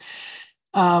milk jugs.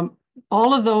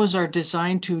 All of those are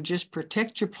designed to just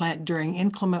protect your plant during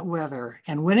inclement weather.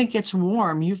 And when it gets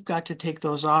warm, you've got to take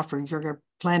those off, or your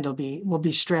plant will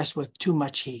be stressed with too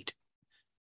much heat.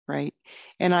 right?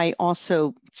 And I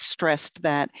also stressed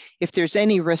that if there's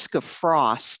any risk of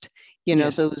frost, you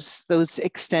know, Yes. those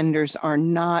extenders are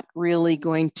not really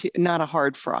going to, not a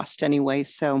hard frost anyway.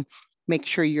 So make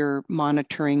sure you're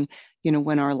monitoring, you know,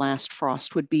 when our last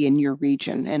frost would be in your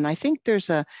region. And I think there's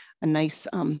a nice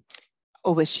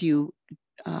OSU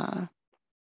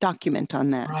document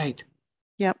on that. Right.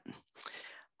 Yep.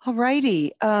 All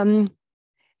righty.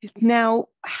 Now,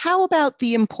 how about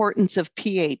the importance of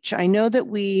pH? I know that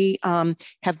we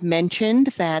have mentioned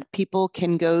that people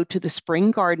can go to the Spring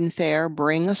Garden Fair,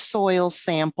 bring a soil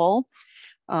sample,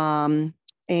 and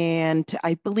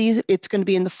I believe it's going to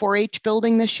be in the 4-H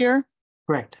building this year?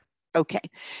 Correct. Okay,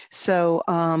 so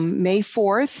May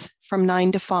 4th from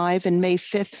 9 to 5 and May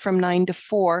 5th from 9 to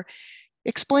 4.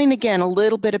 Explain again a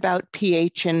little bit about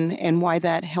pH and why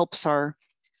that helps our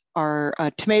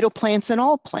tomato plants and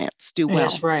all plants do well.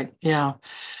 Yes, right. Yeah.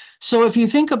 So if you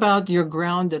think about your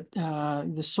ground, that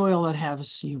the soil that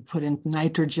has, you put in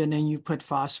nitrogen and you put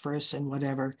phosphorus and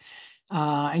whatever,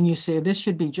 and you say this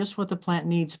should be just what the plant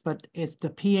needs, but if the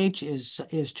pH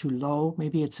is too low,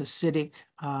 maybe it's acidic.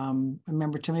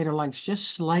 Remember, tomato likes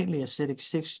just slightly acidic,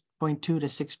 6.2 to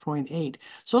 6.8.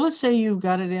 So let's say you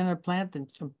got it in a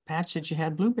patch that you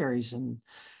had blueberries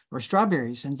or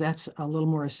strawberries, and that's a little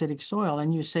more acidic soil.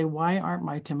 And you say, why aren't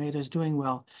my tomatoes doing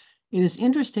well? It is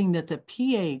interesting that the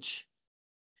pH,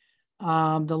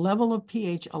 the level of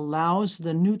pH allows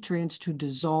the nutrients to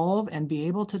dissolve and be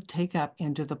able to take up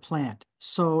into the plant.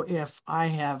 So if I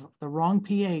have the wrong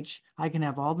pH, I can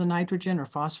have all the nitrogen or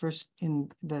phosphorus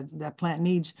in that plant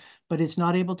needs, but it's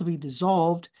not able to be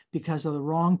dissolved because of the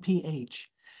wrong pH.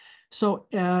 So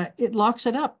it locks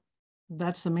it up.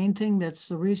 That's the main thing. That's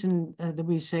the reason that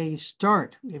we say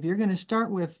start. If you're going to start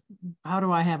with how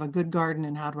do I have a good garden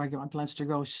and how do I get my plants to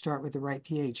grow, start with the right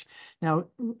pH. Now,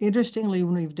 interestingly,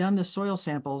 when we've done the soil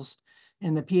samples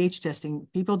and the pH testing,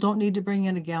 people don't need to bring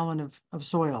in a gallon of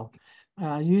soil.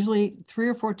 Usually 3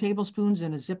 or 4 tablespoons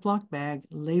in a Ziploc bag,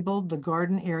 labeled the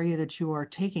garden area that you are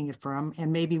taking it from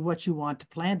and maybe what you want to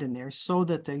plant in there, so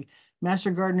that the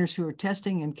master gardeners who are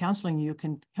testing and counseling you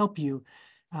can help you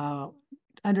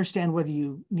understand whether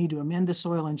you need to amend the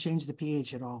soil and change the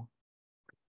pH at all.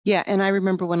 Yeah, and I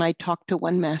remember when I talked to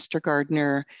one master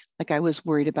gardener, like I was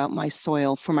worried about my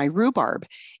soil for my rhubarb,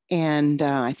 and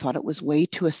I thought it was way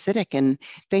too acidic. And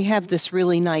they have this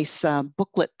really nice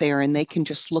booklet there, and they can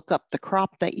just look up the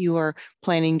crop that you are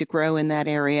planning to grow in that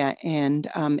area and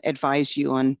advise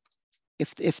you on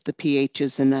if the pH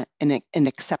is in an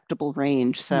acceptable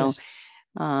range. So,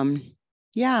 yes.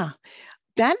 Yeah.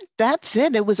 That's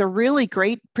it. It was a really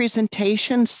great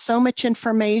presentation, so much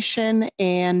information,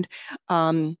 and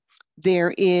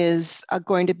there is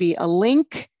going to be a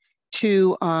link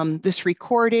to this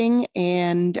recording.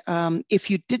 And if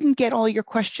you didn't get all your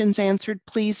questions answered,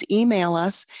 please email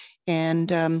us,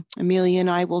 and Amelia and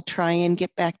I will try and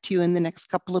get back to you in the next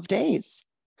couple of days.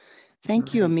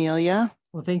 Thank you, Amelia.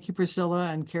 Well, thank you, Priscilla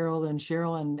and Carol and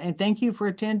Cheryl, and thank you for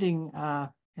attending,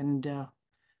 and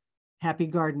happy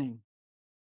gardening.